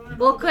on your mind.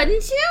 Well,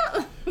 couldn't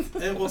you?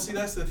 And well, see,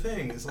 that's the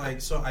thing. It's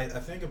like, so I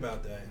think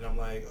about that, and I'm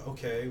like,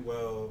 okay,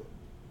 well,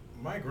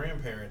 my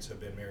grandparents have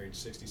been married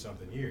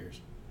 60-something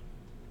years,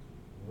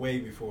 way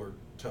before,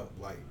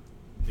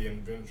 the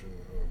invention,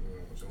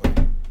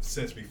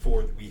 since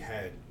before we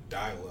had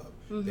dial-up.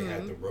 They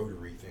had the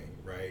rotary thing,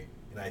 right?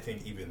 And I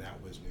think even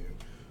that was new.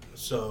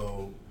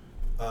 So,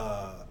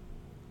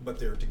 but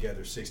they're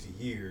together 60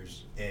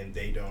 years and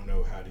they don't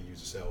know how to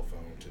use a cell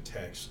phone to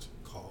text,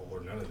 call,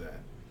 or none of that.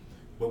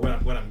 But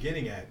what I'm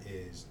getting at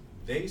is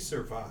they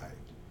survived.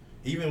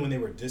 Even when they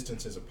were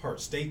distances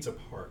apart, states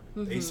apart,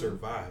 they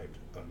survived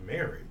a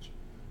marriage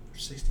for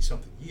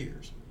 60-something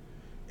years.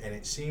 And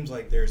it seems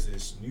like there's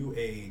this new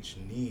age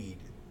need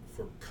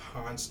for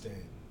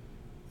constant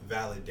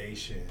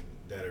validation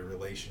that a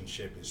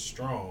relationship is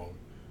strong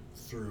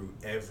through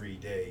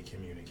everyday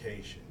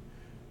communication.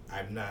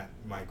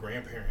 My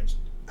grandparents,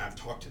 I've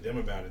talked to them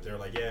about it. They're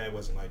like, yeah, it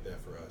wasn't like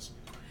that for us.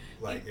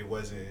 Like, it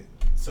wasn't.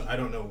 So I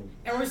don't know.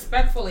 And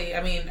respectfully,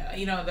 I mean,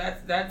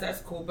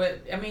 that's cool.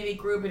 But I mean, they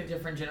grew up in a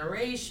different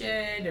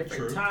generation,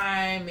 different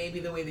time. Maybe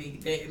the way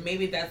they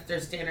maybe that's their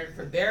standard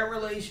for their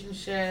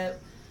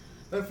relationship.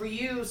 But for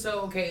you,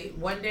 so okay,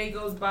 one day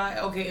goes by.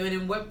 Okay, and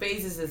in what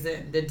phases is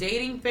it? The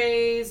dating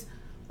phase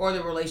or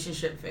the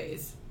relationship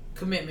phase?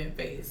 Commitment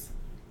phase?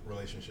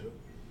 Relationship.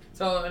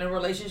 So in a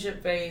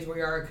relationship phase where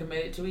you are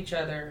committed to each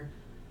other,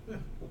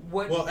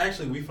 Well,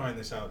 actually, we find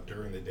this out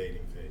during the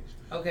dating phase.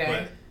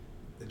 Okay.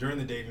 But during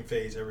the dating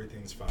phase,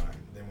 everything's fine.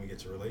 Then we get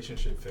to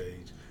relationship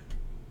phase.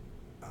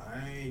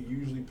 I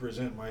usually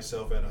present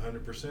myself at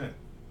 100%,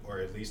 or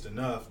at least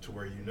enough to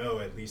where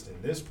at least in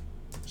this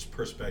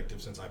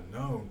perspective, since I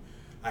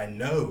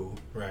know,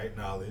 right,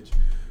 knowledge,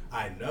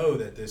 I know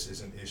that this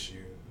is an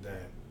issue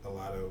that a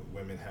lot of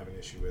women have an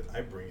issue with.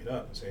 I bring it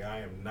up and say,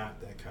 I am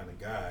not that kind of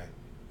guy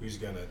who's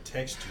going to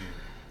text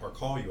you or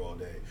call you all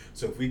day.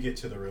 So if we get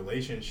to the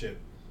relationship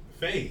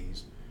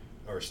phase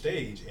or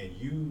stage and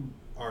you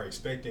are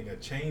expecting a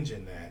change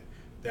in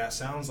that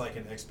sounds like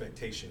an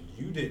expectation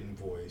you didn't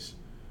voice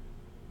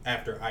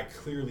after I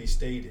clearly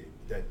stated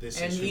that this is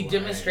who I am. And you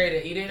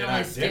demonstrated. You didn't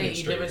only state,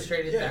 you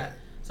demonstrated that.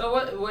 So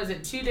what was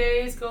it? 2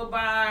 days go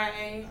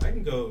by? I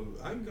can go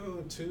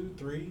 2,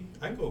 3.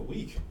 I can go a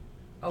week.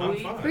 I'm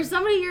fine. For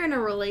somebody you're in a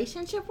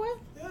relationship with?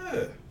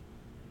 Yeah.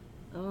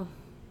 Oh.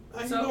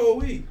 I can go a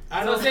week.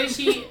 Say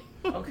she.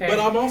 Okay. But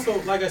I'm also,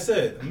 like I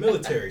said,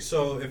 military.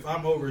 So if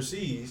I'm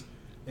overseas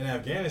in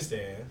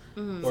Afghanistan,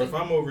 or if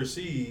I'm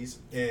overseas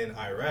in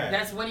Iraq,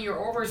 that's when you're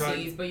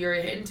overseas, but you're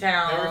in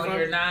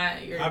town.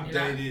 I've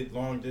dated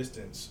long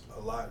distance a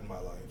lot in my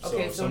life.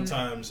 Okay, so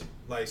sometimes,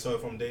 so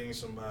if I'm dating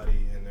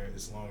somebody and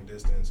it's long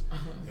distance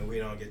and we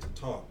don't get to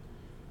talk,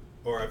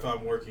 or if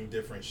I'm working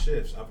different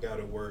shifts, I've got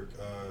to work,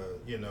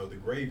 the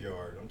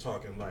graveyard. I'm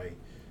talking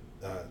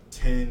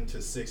 10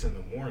 to 6 in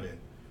the morning.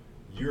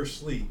 You're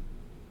asleep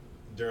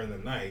during the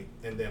night,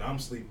 and then I'm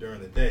asleep during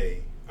the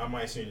day. I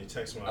might send you a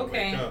text when I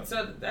wake up,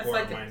 so that's or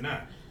I might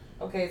not.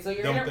 Okay, so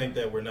you don't think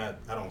that we're not.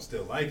 I don't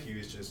still like you.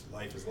 It's just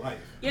life is life.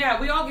 Yeah,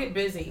 we all get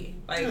busy,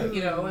 and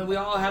we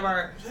all have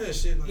our,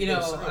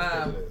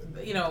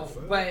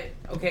 But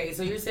okay,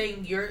 so you're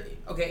saying you're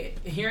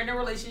in a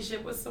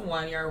relationship with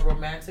someone. You're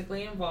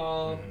romantically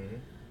involved. Mm-hmm.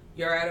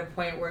 You're at a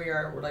point where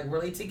you're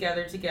really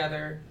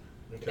together.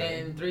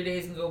 Okay. And 3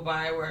 days can go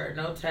by where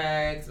no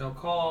text, no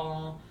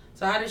call.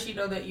 So how does she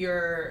know that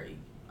you're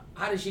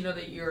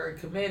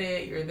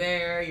committed, you're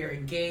there, you're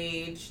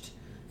engaged?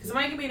 Because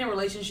somebody can be in a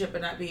relationship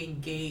but not be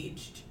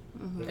engaged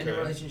in a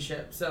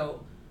relationship.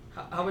 So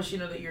how would she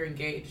know that you're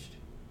engaged?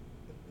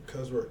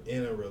 Because we're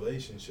in a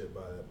relationship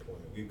by that point.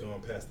 We've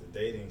gone past the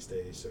dating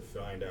stage to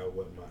find out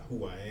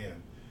who I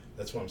am.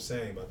 That's what I'm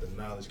saying about the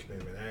knowledge,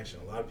 commitment, action.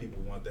 A lot of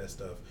people want that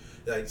stuff.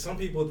 Like, some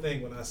people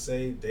think when I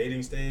say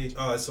dating stage,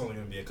 it's only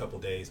going to be a couple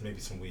days, maybe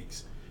some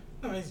weeks.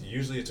 No,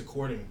 usually it's a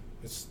courting.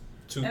 It's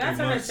 2-3 months,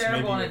 maybe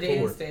understandable on a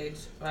dating stage.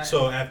 But.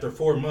 So after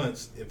 4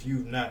 months, if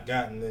you've not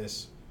gotten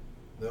this,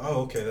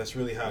 okay, that's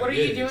really how it is. What are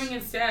you doing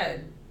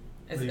instead?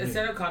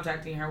 Instead of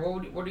contacting her,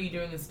 what are you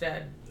doing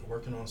instead?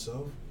 Working on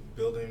self,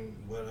 building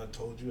what I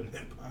told you, an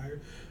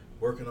empire.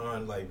 Working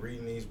on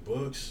reading these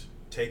books,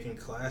 taking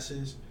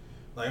classes.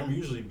 I'm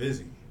usually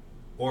busy,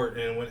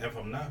 if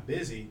I'm not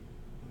busy,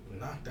 I'm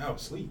knocked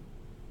out, sleep.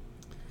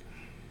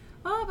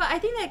 Oh, but I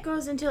think that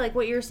goes into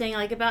what you were saying,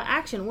 about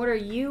action. What are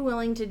you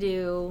willing to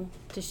do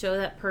to show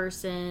that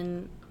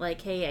person,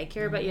 hey, I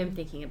care about you, I'm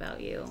thinking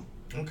about you?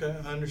 Okay,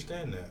 I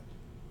understand that.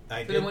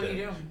 I get that.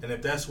 You do? And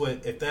if that's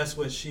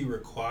what she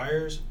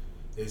requires,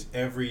 is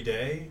every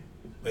day,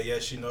 but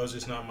yet she knows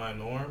it's not my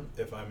norm.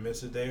 If I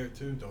miss a day or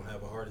two, don't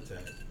have a heart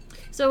attack.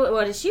 So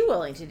what is she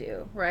willing to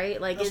do,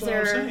 right? Is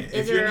there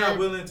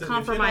a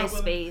compromise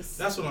space?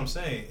 That's what I'm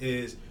saying,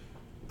 is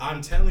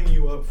I'm telling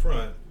you up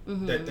front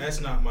that that's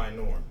not my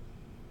norm.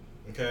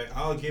 Okay?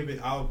 I'll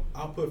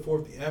put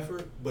forth the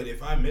effort, but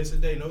if I miss a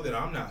day, know that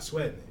I'm not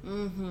sweating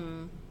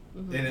it.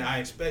 Then I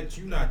expect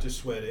you not to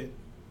sweat it,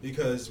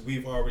 because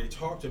we've already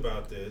talked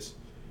about this,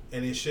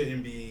 and it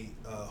shouldn't be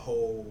a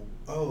whole,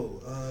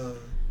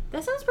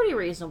 that sounds pretty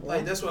reasonable.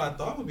 That's what I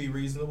thought would be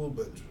reasonable,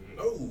 but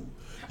no.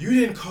 You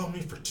didn't call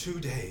me for 2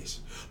 days.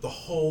 The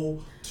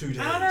whole 2 days.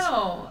 I don't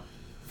know.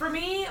 For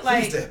me,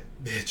 who's that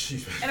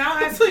bitch? And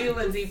I'll ask you,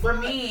 Lindsay. For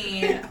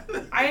me,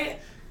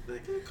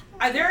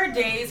 there are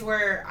days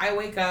where I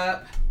wake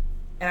up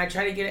and I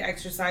try to get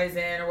exercise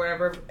in or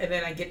whatever, and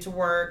then I get to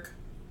work.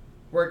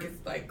 Work is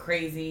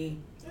crazy.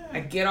 Yeah. I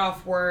get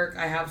off work.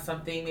 I have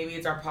something. Maybe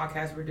it's our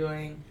podcast we're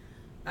doing.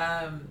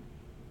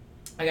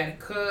 I gotta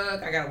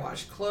cook. I gotta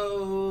wash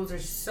clothes.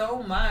 There's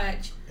so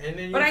much. And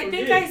then But I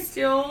think I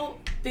still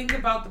think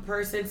about the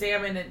person. Say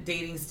I'm in a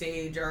dating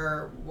stage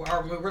or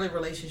really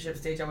relationship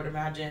stage. I would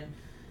imagine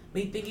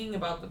me thinking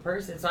about the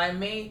person. So I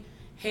may,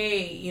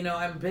 hey,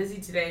 I'm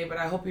busy today, but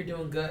I hope you're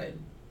doing good.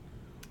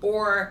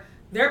 Or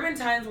there have been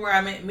times where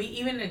I'm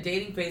even in a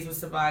dating phase with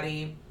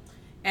somebody,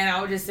 and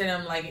I would just send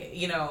them like,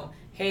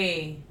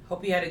 hey,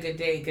 hope you had a good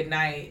day, good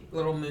night,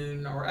 little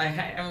moon, or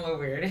I'm a little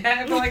weird.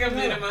 I feel like a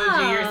moon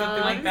emoji or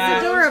something like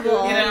that.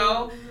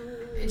 Adorable.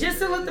 Just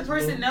to let the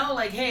person know,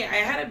 like, hey, I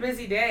had a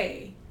busy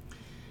day.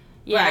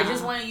 Yeah. But I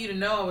just wanted you to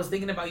know I was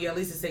thinking about you, at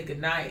least to say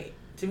good night.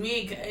 To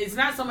me, it's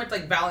not so much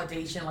like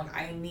validation, like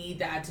I need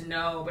that to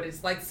know, but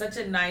it's like such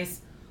a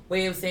nice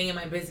way of saying in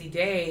my busy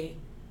day,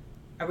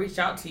 I reached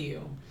out to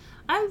you.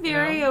 I'm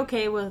very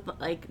okay with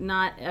like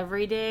not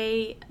every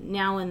day,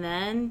 now and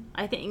then.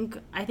 I think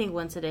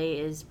once a day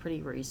is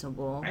pretty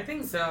reasonable. I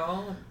think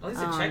so. At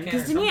least a check-in.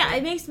 Because to me,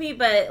 it makes me.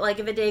 But like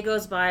if a day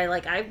goes by,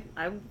 like I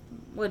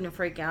wouldn't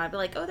freak out. I'd be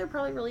like, oh, they're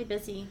probably really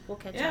busy. We'll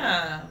catch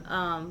up.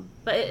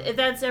 But if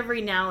that's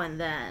every now and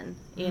then,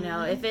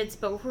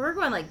 if we're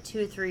going like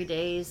 2-3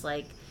 days,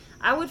 like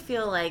I would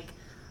feel like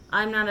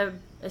I'm not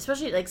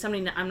especially like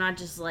somebody I'm not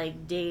just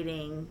like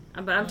dating,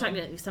 but I'm talking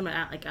to someone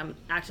like I'm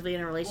actively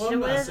in a relationship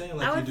with. I'm not saying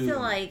like I would you do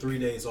feel like 3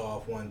 days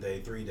off one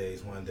day, 3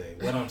 days one day.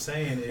 What I'm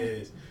saying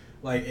is,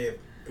 like if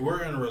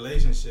we're in a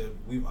relationship,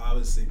 we've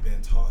obviously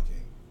been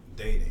talking,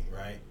 dating,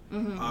 right?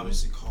 Mm-hmm.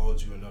 Obviously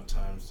called you enough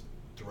times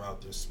throughout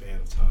this span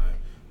of time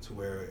to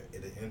where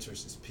the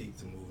interest is peaked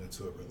to move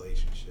into a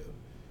relationship,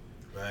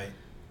 right?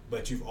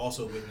 But you've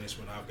also witnessed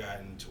when I've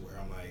gotten to where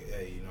I'm like,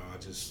 hey,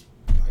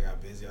 I got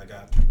busy, I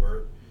got to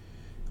work.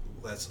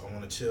 I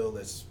want to chill.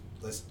 Let's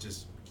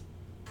just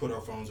put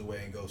our phones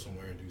away and go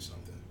somewhere and do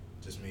something.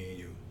 Just me and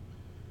you.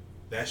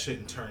 That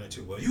shouldn't turn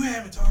into, well, you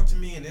haven't talked to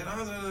me, and then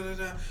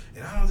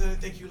and I don't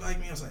think you like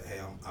me. I was like,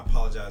 hey, I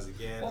apologize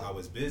again. I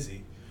was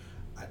busy.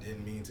 I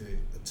didn't mean to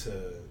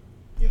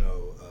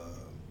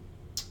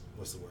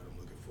what's the word I'm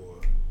looking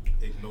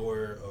for?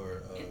 Ignore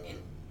or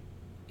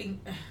I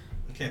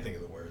can't think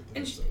of the word.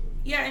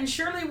 And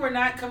surely we're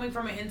not coming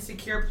from an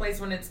insecure place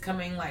when it's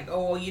coming like,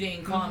 oh, you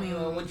didn't call me,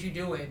 or what you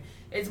doing?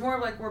 It's more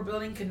like we're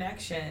building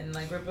connection,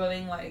 like we're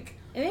building like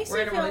it makes we're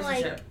me in a feel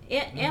like,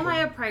 am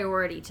I a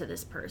priority to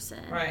this person?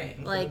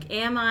 Right. Like,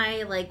 am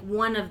I like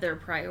one of their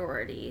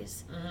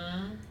priorities?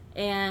 Mm-hmm.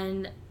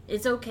 And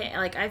it's okay.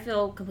 Like, I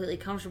feel completely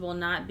comfortable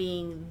not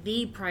being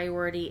the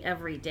priority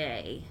every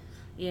day.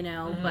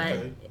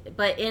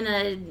 But in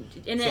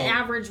an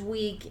average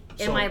week,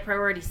 am I a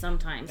priority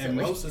sometimes? And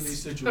most of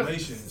these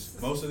situations,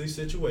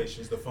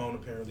 the phone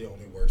apparently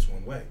only works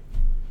one way.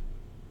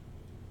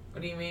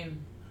 What do you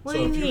mean?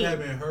 If you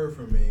haven't heard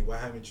from me, why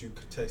haven't you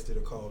texted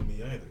or called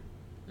me either?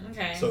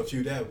 Okay. So if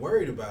you're that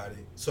worried about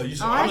it, so you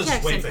say, I'm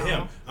just wait for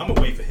him. I'm gonna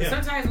wait for him.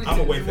 Sometimes I'm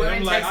gonna wait for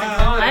him. Like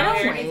I don't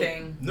hear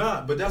anything.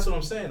 Nah, but that's what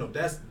I'm saying though.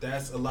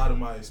 That's a lot of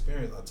my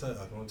experience. I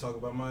want to talk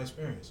about my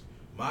experience.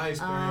 My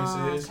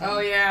experience is. Oh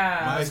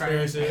yeah. My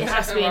experience is. It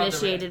has to be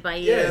initiated by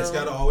you. Yeah, it's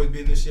got to always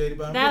be initiated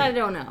by me. That I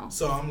don't know.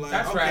 So I'm like,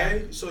 that's okay.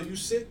 Right. So you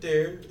sit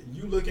there,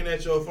 you looking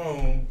at your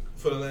phone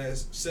for the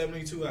last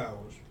 72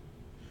 hours,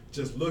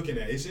 just looking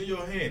at it. It's in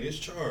your hand. It's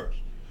charged.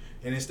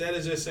 And instead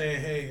of just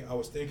saying, hey, I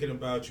was thinking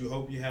about you,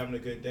 hope you're having a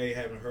good day,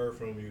 haven't heard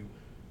from you,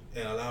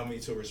 and allow me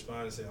to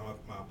respond and say, oh,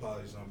 my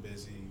apologies, I'm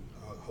busy,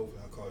 hopefully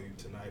I'll call you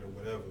tonight or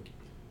whatever.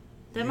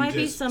 There might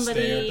be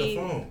somebody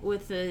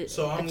with an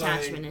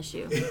attachment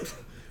issue.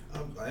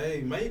 I'm like,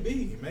 hey,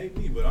 maybe,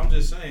 but I'm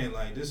just saying,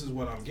 like, this is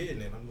what I'm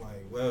getting, and I'm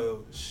like,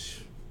 well,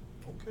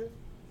 okay,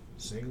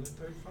 single at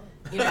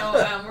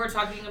 35. We're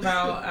talking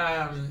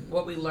about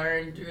what we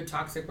learned through a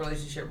toxic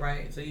relationship,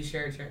 right? So you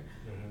shared your,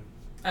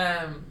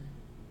 I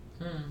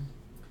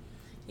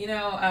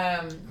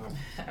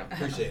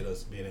appreciate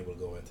us being able to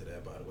go into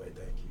that, by the way.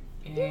 Thank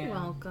you. Yeah. You're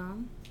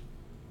welcome.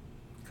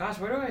 Gosh,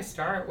 where do I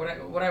start? What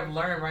I've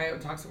learned, right,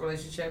 with toxic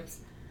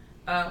relationships.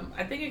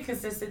 I think a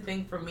consistent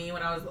thing for me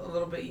when I was a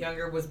little bit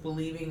younger was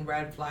believing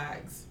red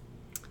flags.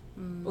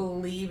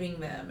 Believing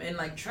them and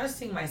like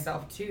trusting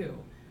myself too.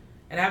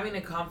 And having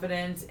the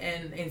confidence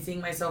and seeing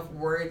myself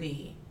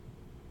worthy.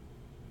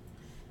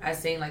 As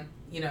saying like,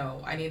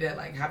 I need to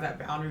like have that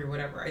boundary or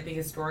whatever. I think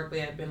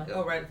historically I've been like,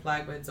 oh, red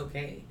flag, but it's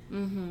okay.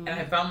 Mm-hmm. And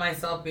I found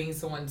myself being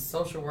someone's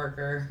social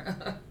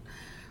worker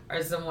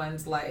or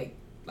someone's like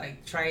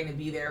trying to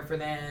be there for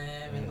them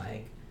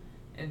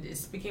and it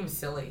just became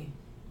silly.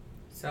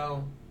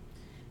 So,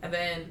 and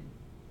then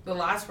the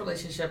last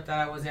relationship that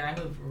I was in, I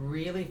moved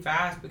really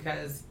fast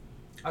because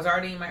I was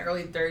already in my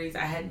early 30s.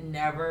 I had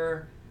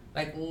never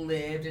like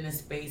lived in a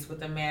space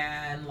with a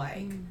man.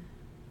 Like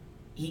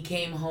he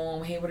came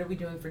home, hey, what are we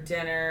doing for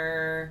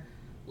dinner?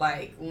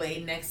 Like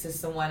laid next to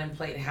someone and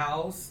played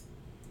house.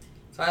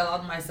 So I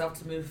allowed myself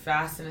to move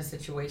fast in a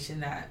situation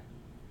that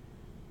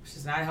was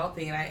just not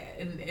healthy.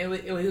 And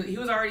he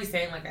was already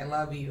saying like, I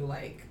love you,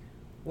 like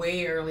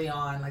way early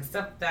on, like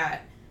stuff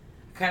that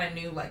I kind of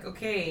knew like,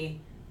 okay,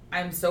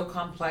 I'm so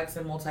complex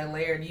and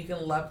multi-layered. You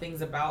can love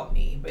things about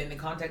me, but in the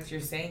context you're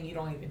saying, you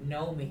don't even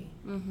know me.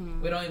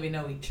 We don't even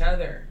know each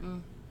other.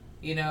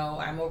 You know,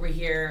 I'm over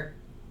here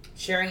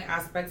sharing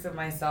aspects of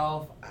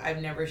myself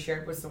I've never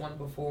shared with someone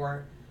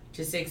before,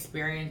 just to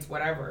experience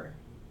whatever,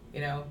 you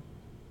know.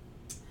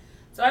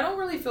 So I don't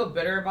really feel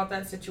bitter about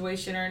that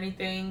situation or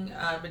anything.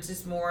 It's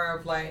just more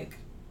of like,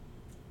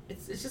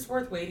 it's just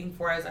worth waiting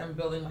for as I'm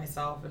building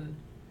myself and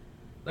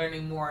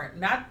learning more.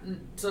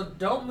 So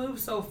don't move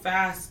so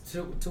fast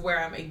to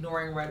where I'm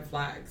ignoring red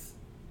flags.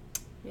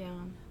 Yeah.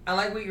 I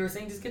like what you were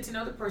saying. Just get to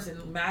know the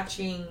person,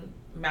 matching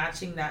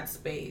that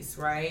space,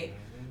 right?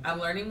 I'm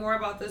learning more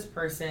about this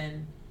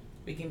person.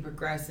 We can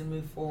progress and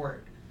move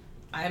forward.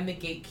 I am the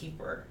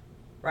gatekeeper,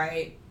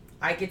 right?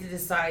 I get to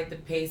decide the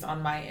pace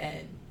on my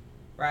end,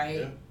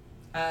 right?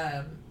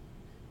 Yeah.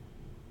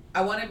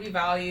 I want to be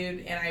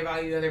valued, and I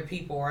value other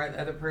people or the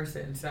other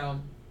person. So,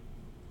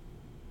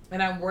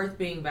 and I'm worth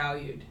being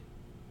valued.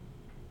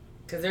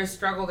 Because there's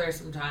struggle there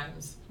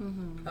sometimes.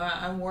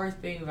 I'm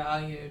worth being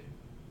valued.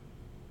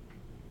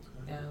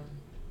 Yeah.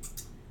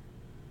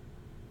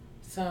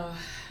 So,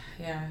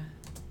 yeah.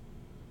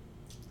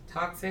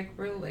 Toxic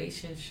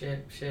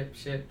relationships.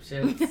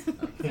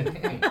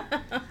 Okay.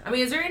 I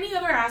mean, is there any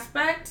other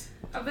aspect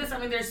of this? I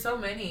mean, there's so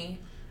many.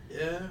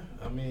 Yeah,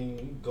 I mean, you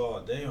can go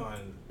all day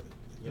on,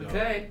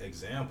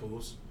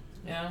 examples.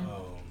 Yeah.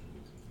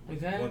 We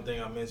could. One thing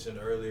I mentioned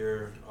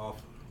earlier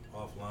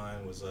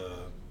offline was,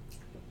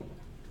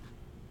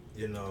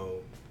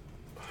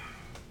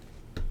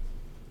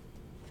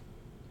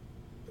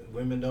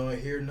 women don't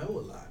hear no a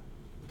lot,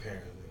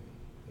 apparently.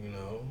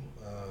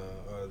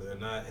 Or they're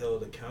not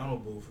held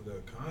accountable for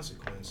their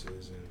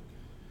consequences,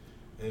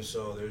 and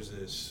so there's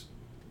this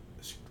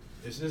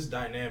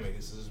dynamic.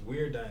 It's this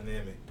weird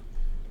dynamic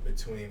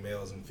between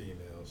males and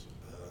females.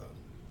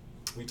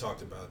 We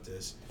talked about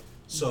this.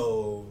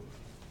 So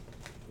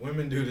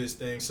women do this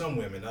thing. Some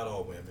women, not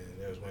all women.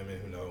 There's women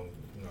who know,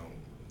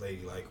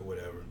 ladylike or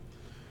whatever,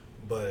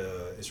 but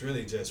it's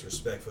really just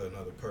respect for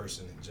another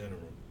person in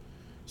general.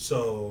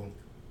 So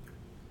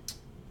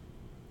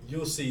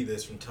you'll see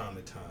this from time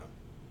to time.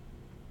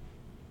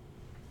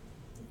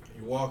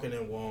 You're walking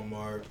in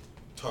Walmart,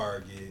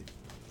 Target,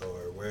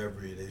 or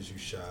wherever it is you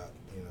shop,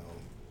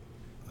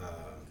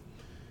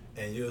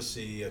 and you'll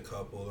see a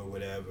couple or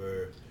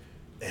whatever,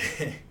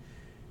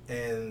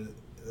 and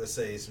let's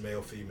say it's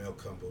male-female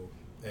couple,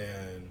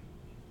 and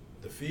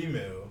the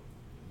female,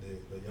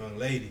 the young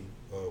lady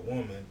or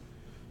woman,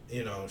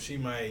 she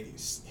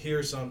might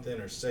hear something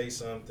or say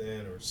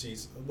something or see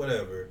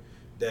whatever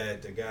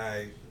that the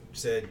guy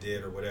said,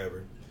 did, or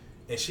whatever,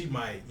 and she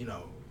might,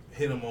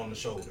 hit him on the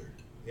shoulder.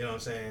 You know what I'm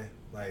saying?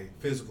 Like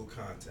physical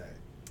contact,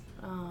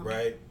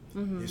 right?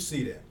 You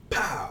see that,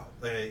 pow!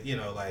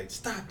 Like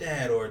stop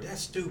that, or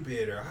that's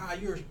stupid, or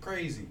you're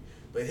crazy,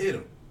 but hit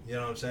him. You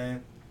know what I'm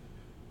saying?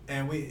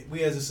 And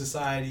we as a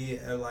society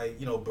are like,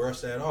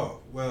 brush that off.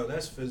 Well,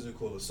 that's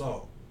physical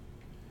assault.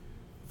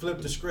 Flip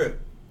the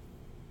script,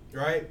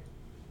 right?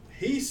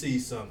 He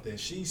sees something,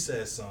 she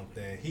says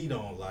something he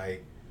don't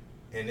like,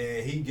 and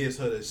then he gives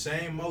her the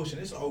same motion.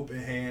 It's open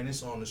hand,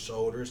 it's on the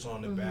shoulder, it's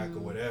on the back, or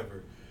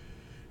whatever.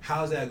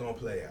 How's that gonna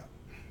play out?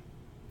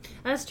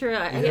 That's true.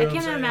 I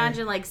can't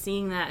imagine like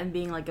seeing that and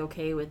being like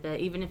okay with it,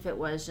 even if it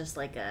was just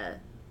like it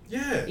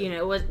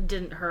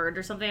didn't hurt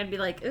or something. I'd be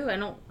like, ooh, I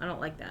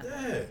don't like that.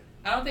 Yeah.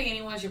 I don't think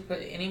anyone should put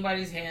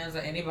anybody's hands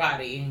on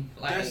anybody.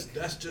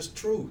 That's just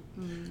truth.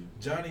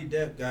 Johnny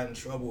Depp got in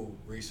trouble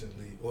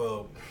recently.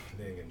 Well, he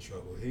didn't get in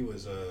trouble. He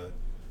was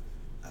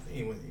I think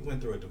he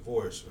went through a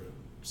divorce or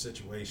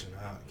situation.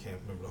 I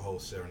can't remember the whole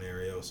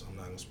scenario, so I'm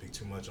not gonna speak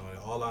too much on it.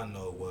 All I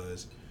know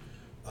was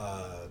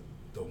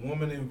the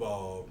woman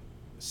involved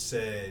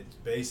said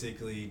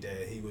basically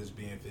that he was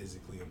being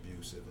physically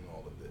abusive and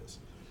all of this.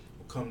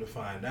 Well, come to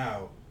find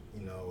out,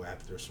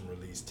 after some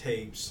released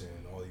tapes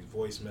and all these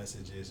voice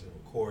messages and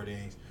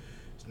recordings,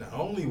 not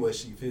only was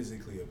she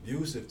physically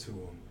abusive to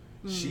him,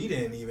 she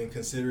didn't even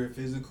consider it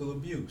physical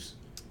abuse.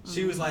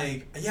 She was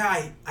like,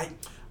 yeah,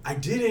 I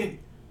didn't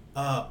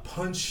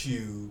punch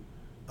you,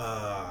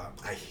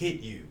 I hit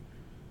you.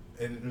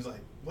 And it was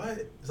like, what?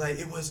 It's like,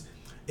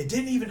 it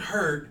didn't even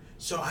hurt,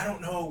 so I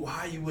don't know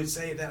why you would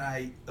say that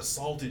I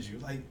assaulted you.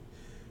 Like,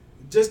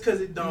 just because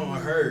it don't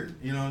hurt,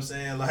 you know what I'm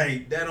saying?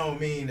 Like, that don't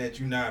mean that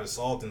you're not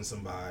assaulting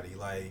somebody.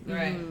 Like,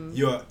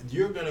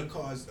 you're going to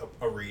cause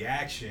a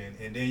reaction,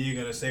 and then you're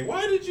going to say,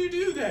 why did you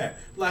do that?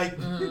 Like,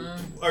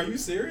 are you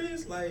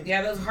serious? Like,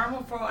 yeah, those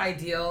harmful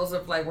ideals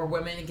of, like, where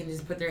women can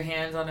just put their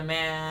hands on a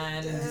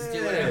man and just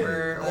do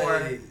whatever,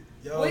 or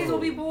boys will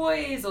be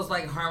boys. Those,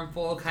 like,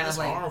 harmful kind of,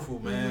 like, harmful,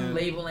 man.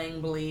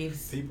 Labeling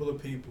beliefs. People are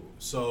people.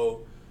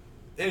 So,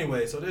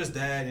 anyway, so there's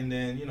that, and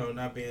then,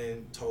 not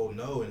being told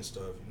no and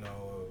stuff,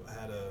 I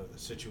had a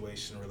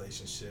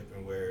relationship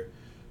and where,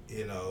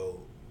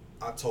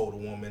 I told a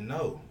woman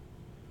no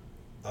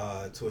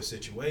to a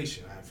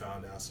situation. I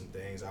found out some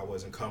things I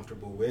wasn't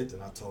comfortable with,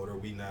 and I told her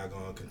we not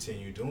going to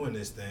continue doing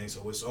this thing,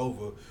 so it's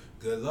over.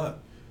 Good luck.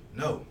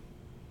 No.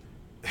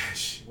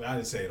 Well, I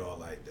didn't say it all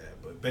like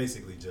that, but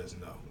basically just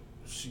no.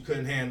 she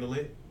couldn't handle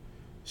it.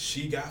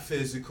 She got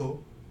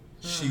physical.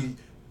 She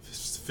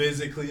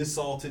physically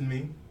assaulted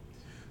me.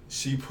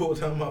 She pulled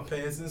down my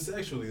pants and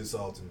sexually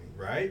assaulted me,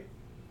 right?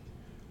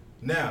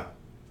 Now,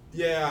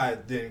 yeah, I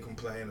didn't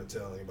complain or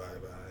tell anybody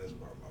about it. It's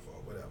part of my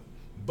fault, whatever.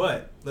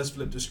 But let's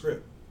flip the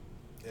script.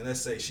 And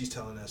let's say she's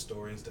telling that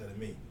story instead of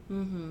me.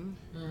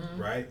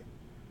 Right?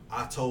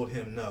 I told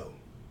him no.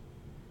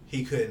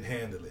 He couldn't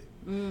handle it.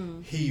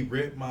 He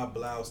ripped my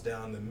blouse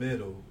down the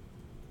middle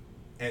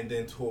and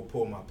then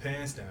pulled my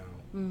pants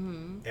down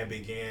and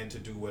began to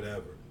do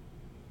whatever.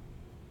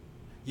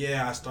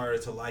 Yeah, I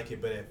started to like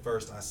it, but at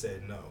first I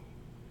said no.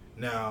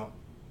 Now,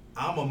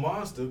 I'm a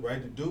monster,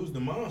 right? The dude's the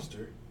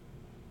monster.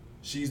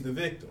 She's the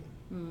victim.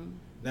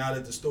 Now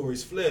that the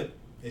story's flipped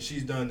and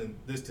she's done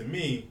this to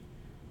me,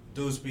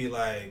 dudes be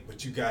like,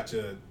 but you got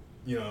your,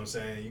 you know what I'm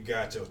saying? You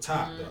got your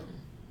top though.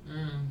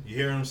 You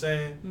hear what I'm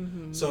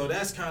saying? So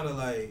that's kind of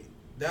like,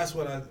 that's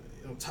what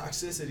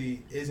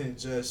toxicity isn't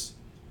just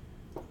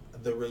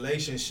the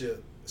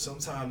relationship.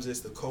 Sometimes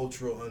it's the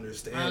cultural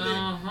understanding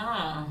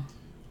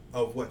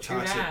of what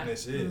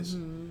toxicness is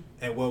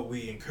and what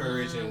we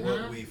encourage and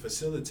what we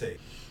facilitate.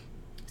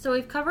 So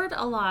we've covered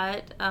a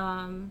lot.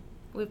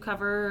 We've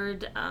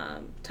covered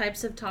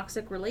types of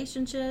toxic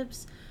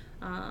relationships,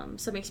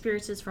 some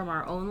experiences from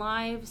our own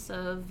lives,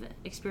 of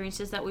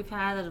experiences that we've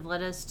had that have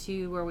led us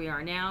to where we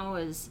are now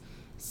as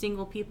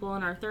single people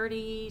in our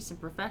 30s and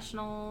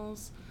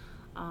professionals.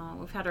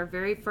 We've had our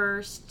very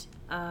first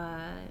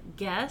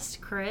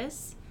guest,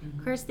 Chris.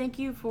 Chris, thank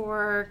you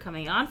for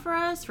coming on for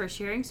us, for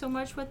sharing so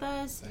much with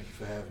us. Thank you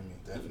for having me,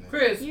 definitely.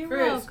 Chris, You're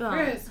welcome.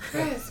 Chris.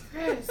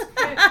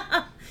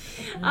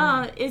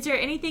 Is there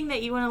anything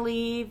that you want to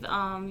leave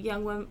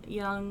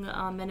young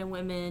men and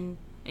women,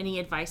 any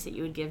advice that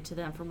you would give to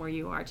them from where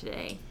you are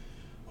today?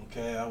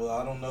 Okay, well,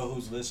 I don't know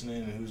who's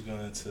listening and who's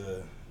going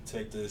to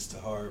take this to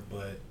heart,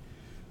 but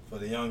for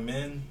the young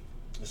men,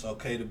 it's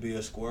okay to be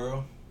a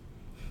squirrel,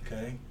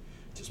 okay?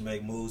 Just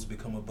make moves,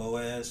 become a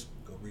Boaz.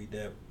 Go read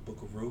that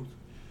Book of Ruth.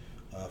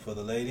 For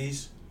the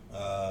ladies,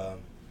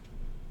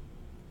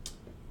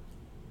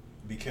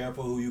 be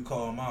careful who you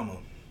call mama.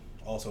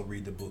 Also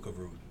read the Book of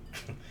Ruth.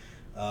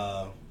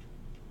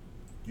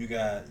 You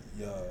got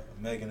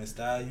Megan Thee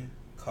Stallion,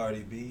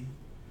 Cardi B,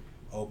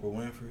 Oprah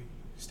Winfrey,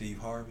 Steve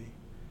Harvey.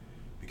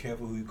 Be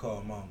careful who you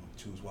call mama.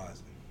 Choose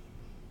wisely.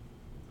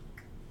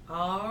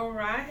 All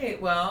right.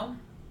 Well,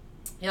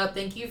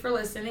 thank you for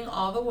listening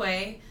all the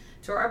way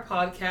to our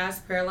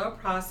podcast, Parallel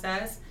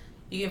Process.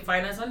 You can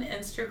find us on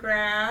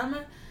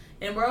Instagram.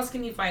 And where else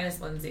can you find us,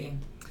 Lindsay?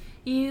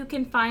 You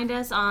can find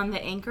us on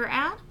the Anchor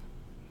app,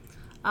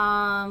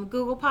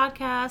 Google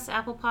Podcasts,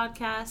 Apple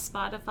Podcasts,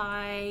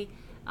 Spotify,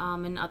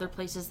 and other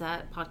places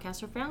that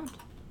podcasts are found.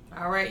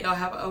 All right. Y'all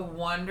have a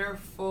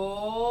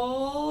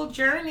wonderful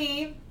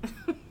journey.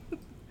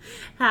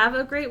 Have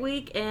a great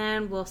week,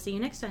 and we'll see you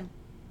next time.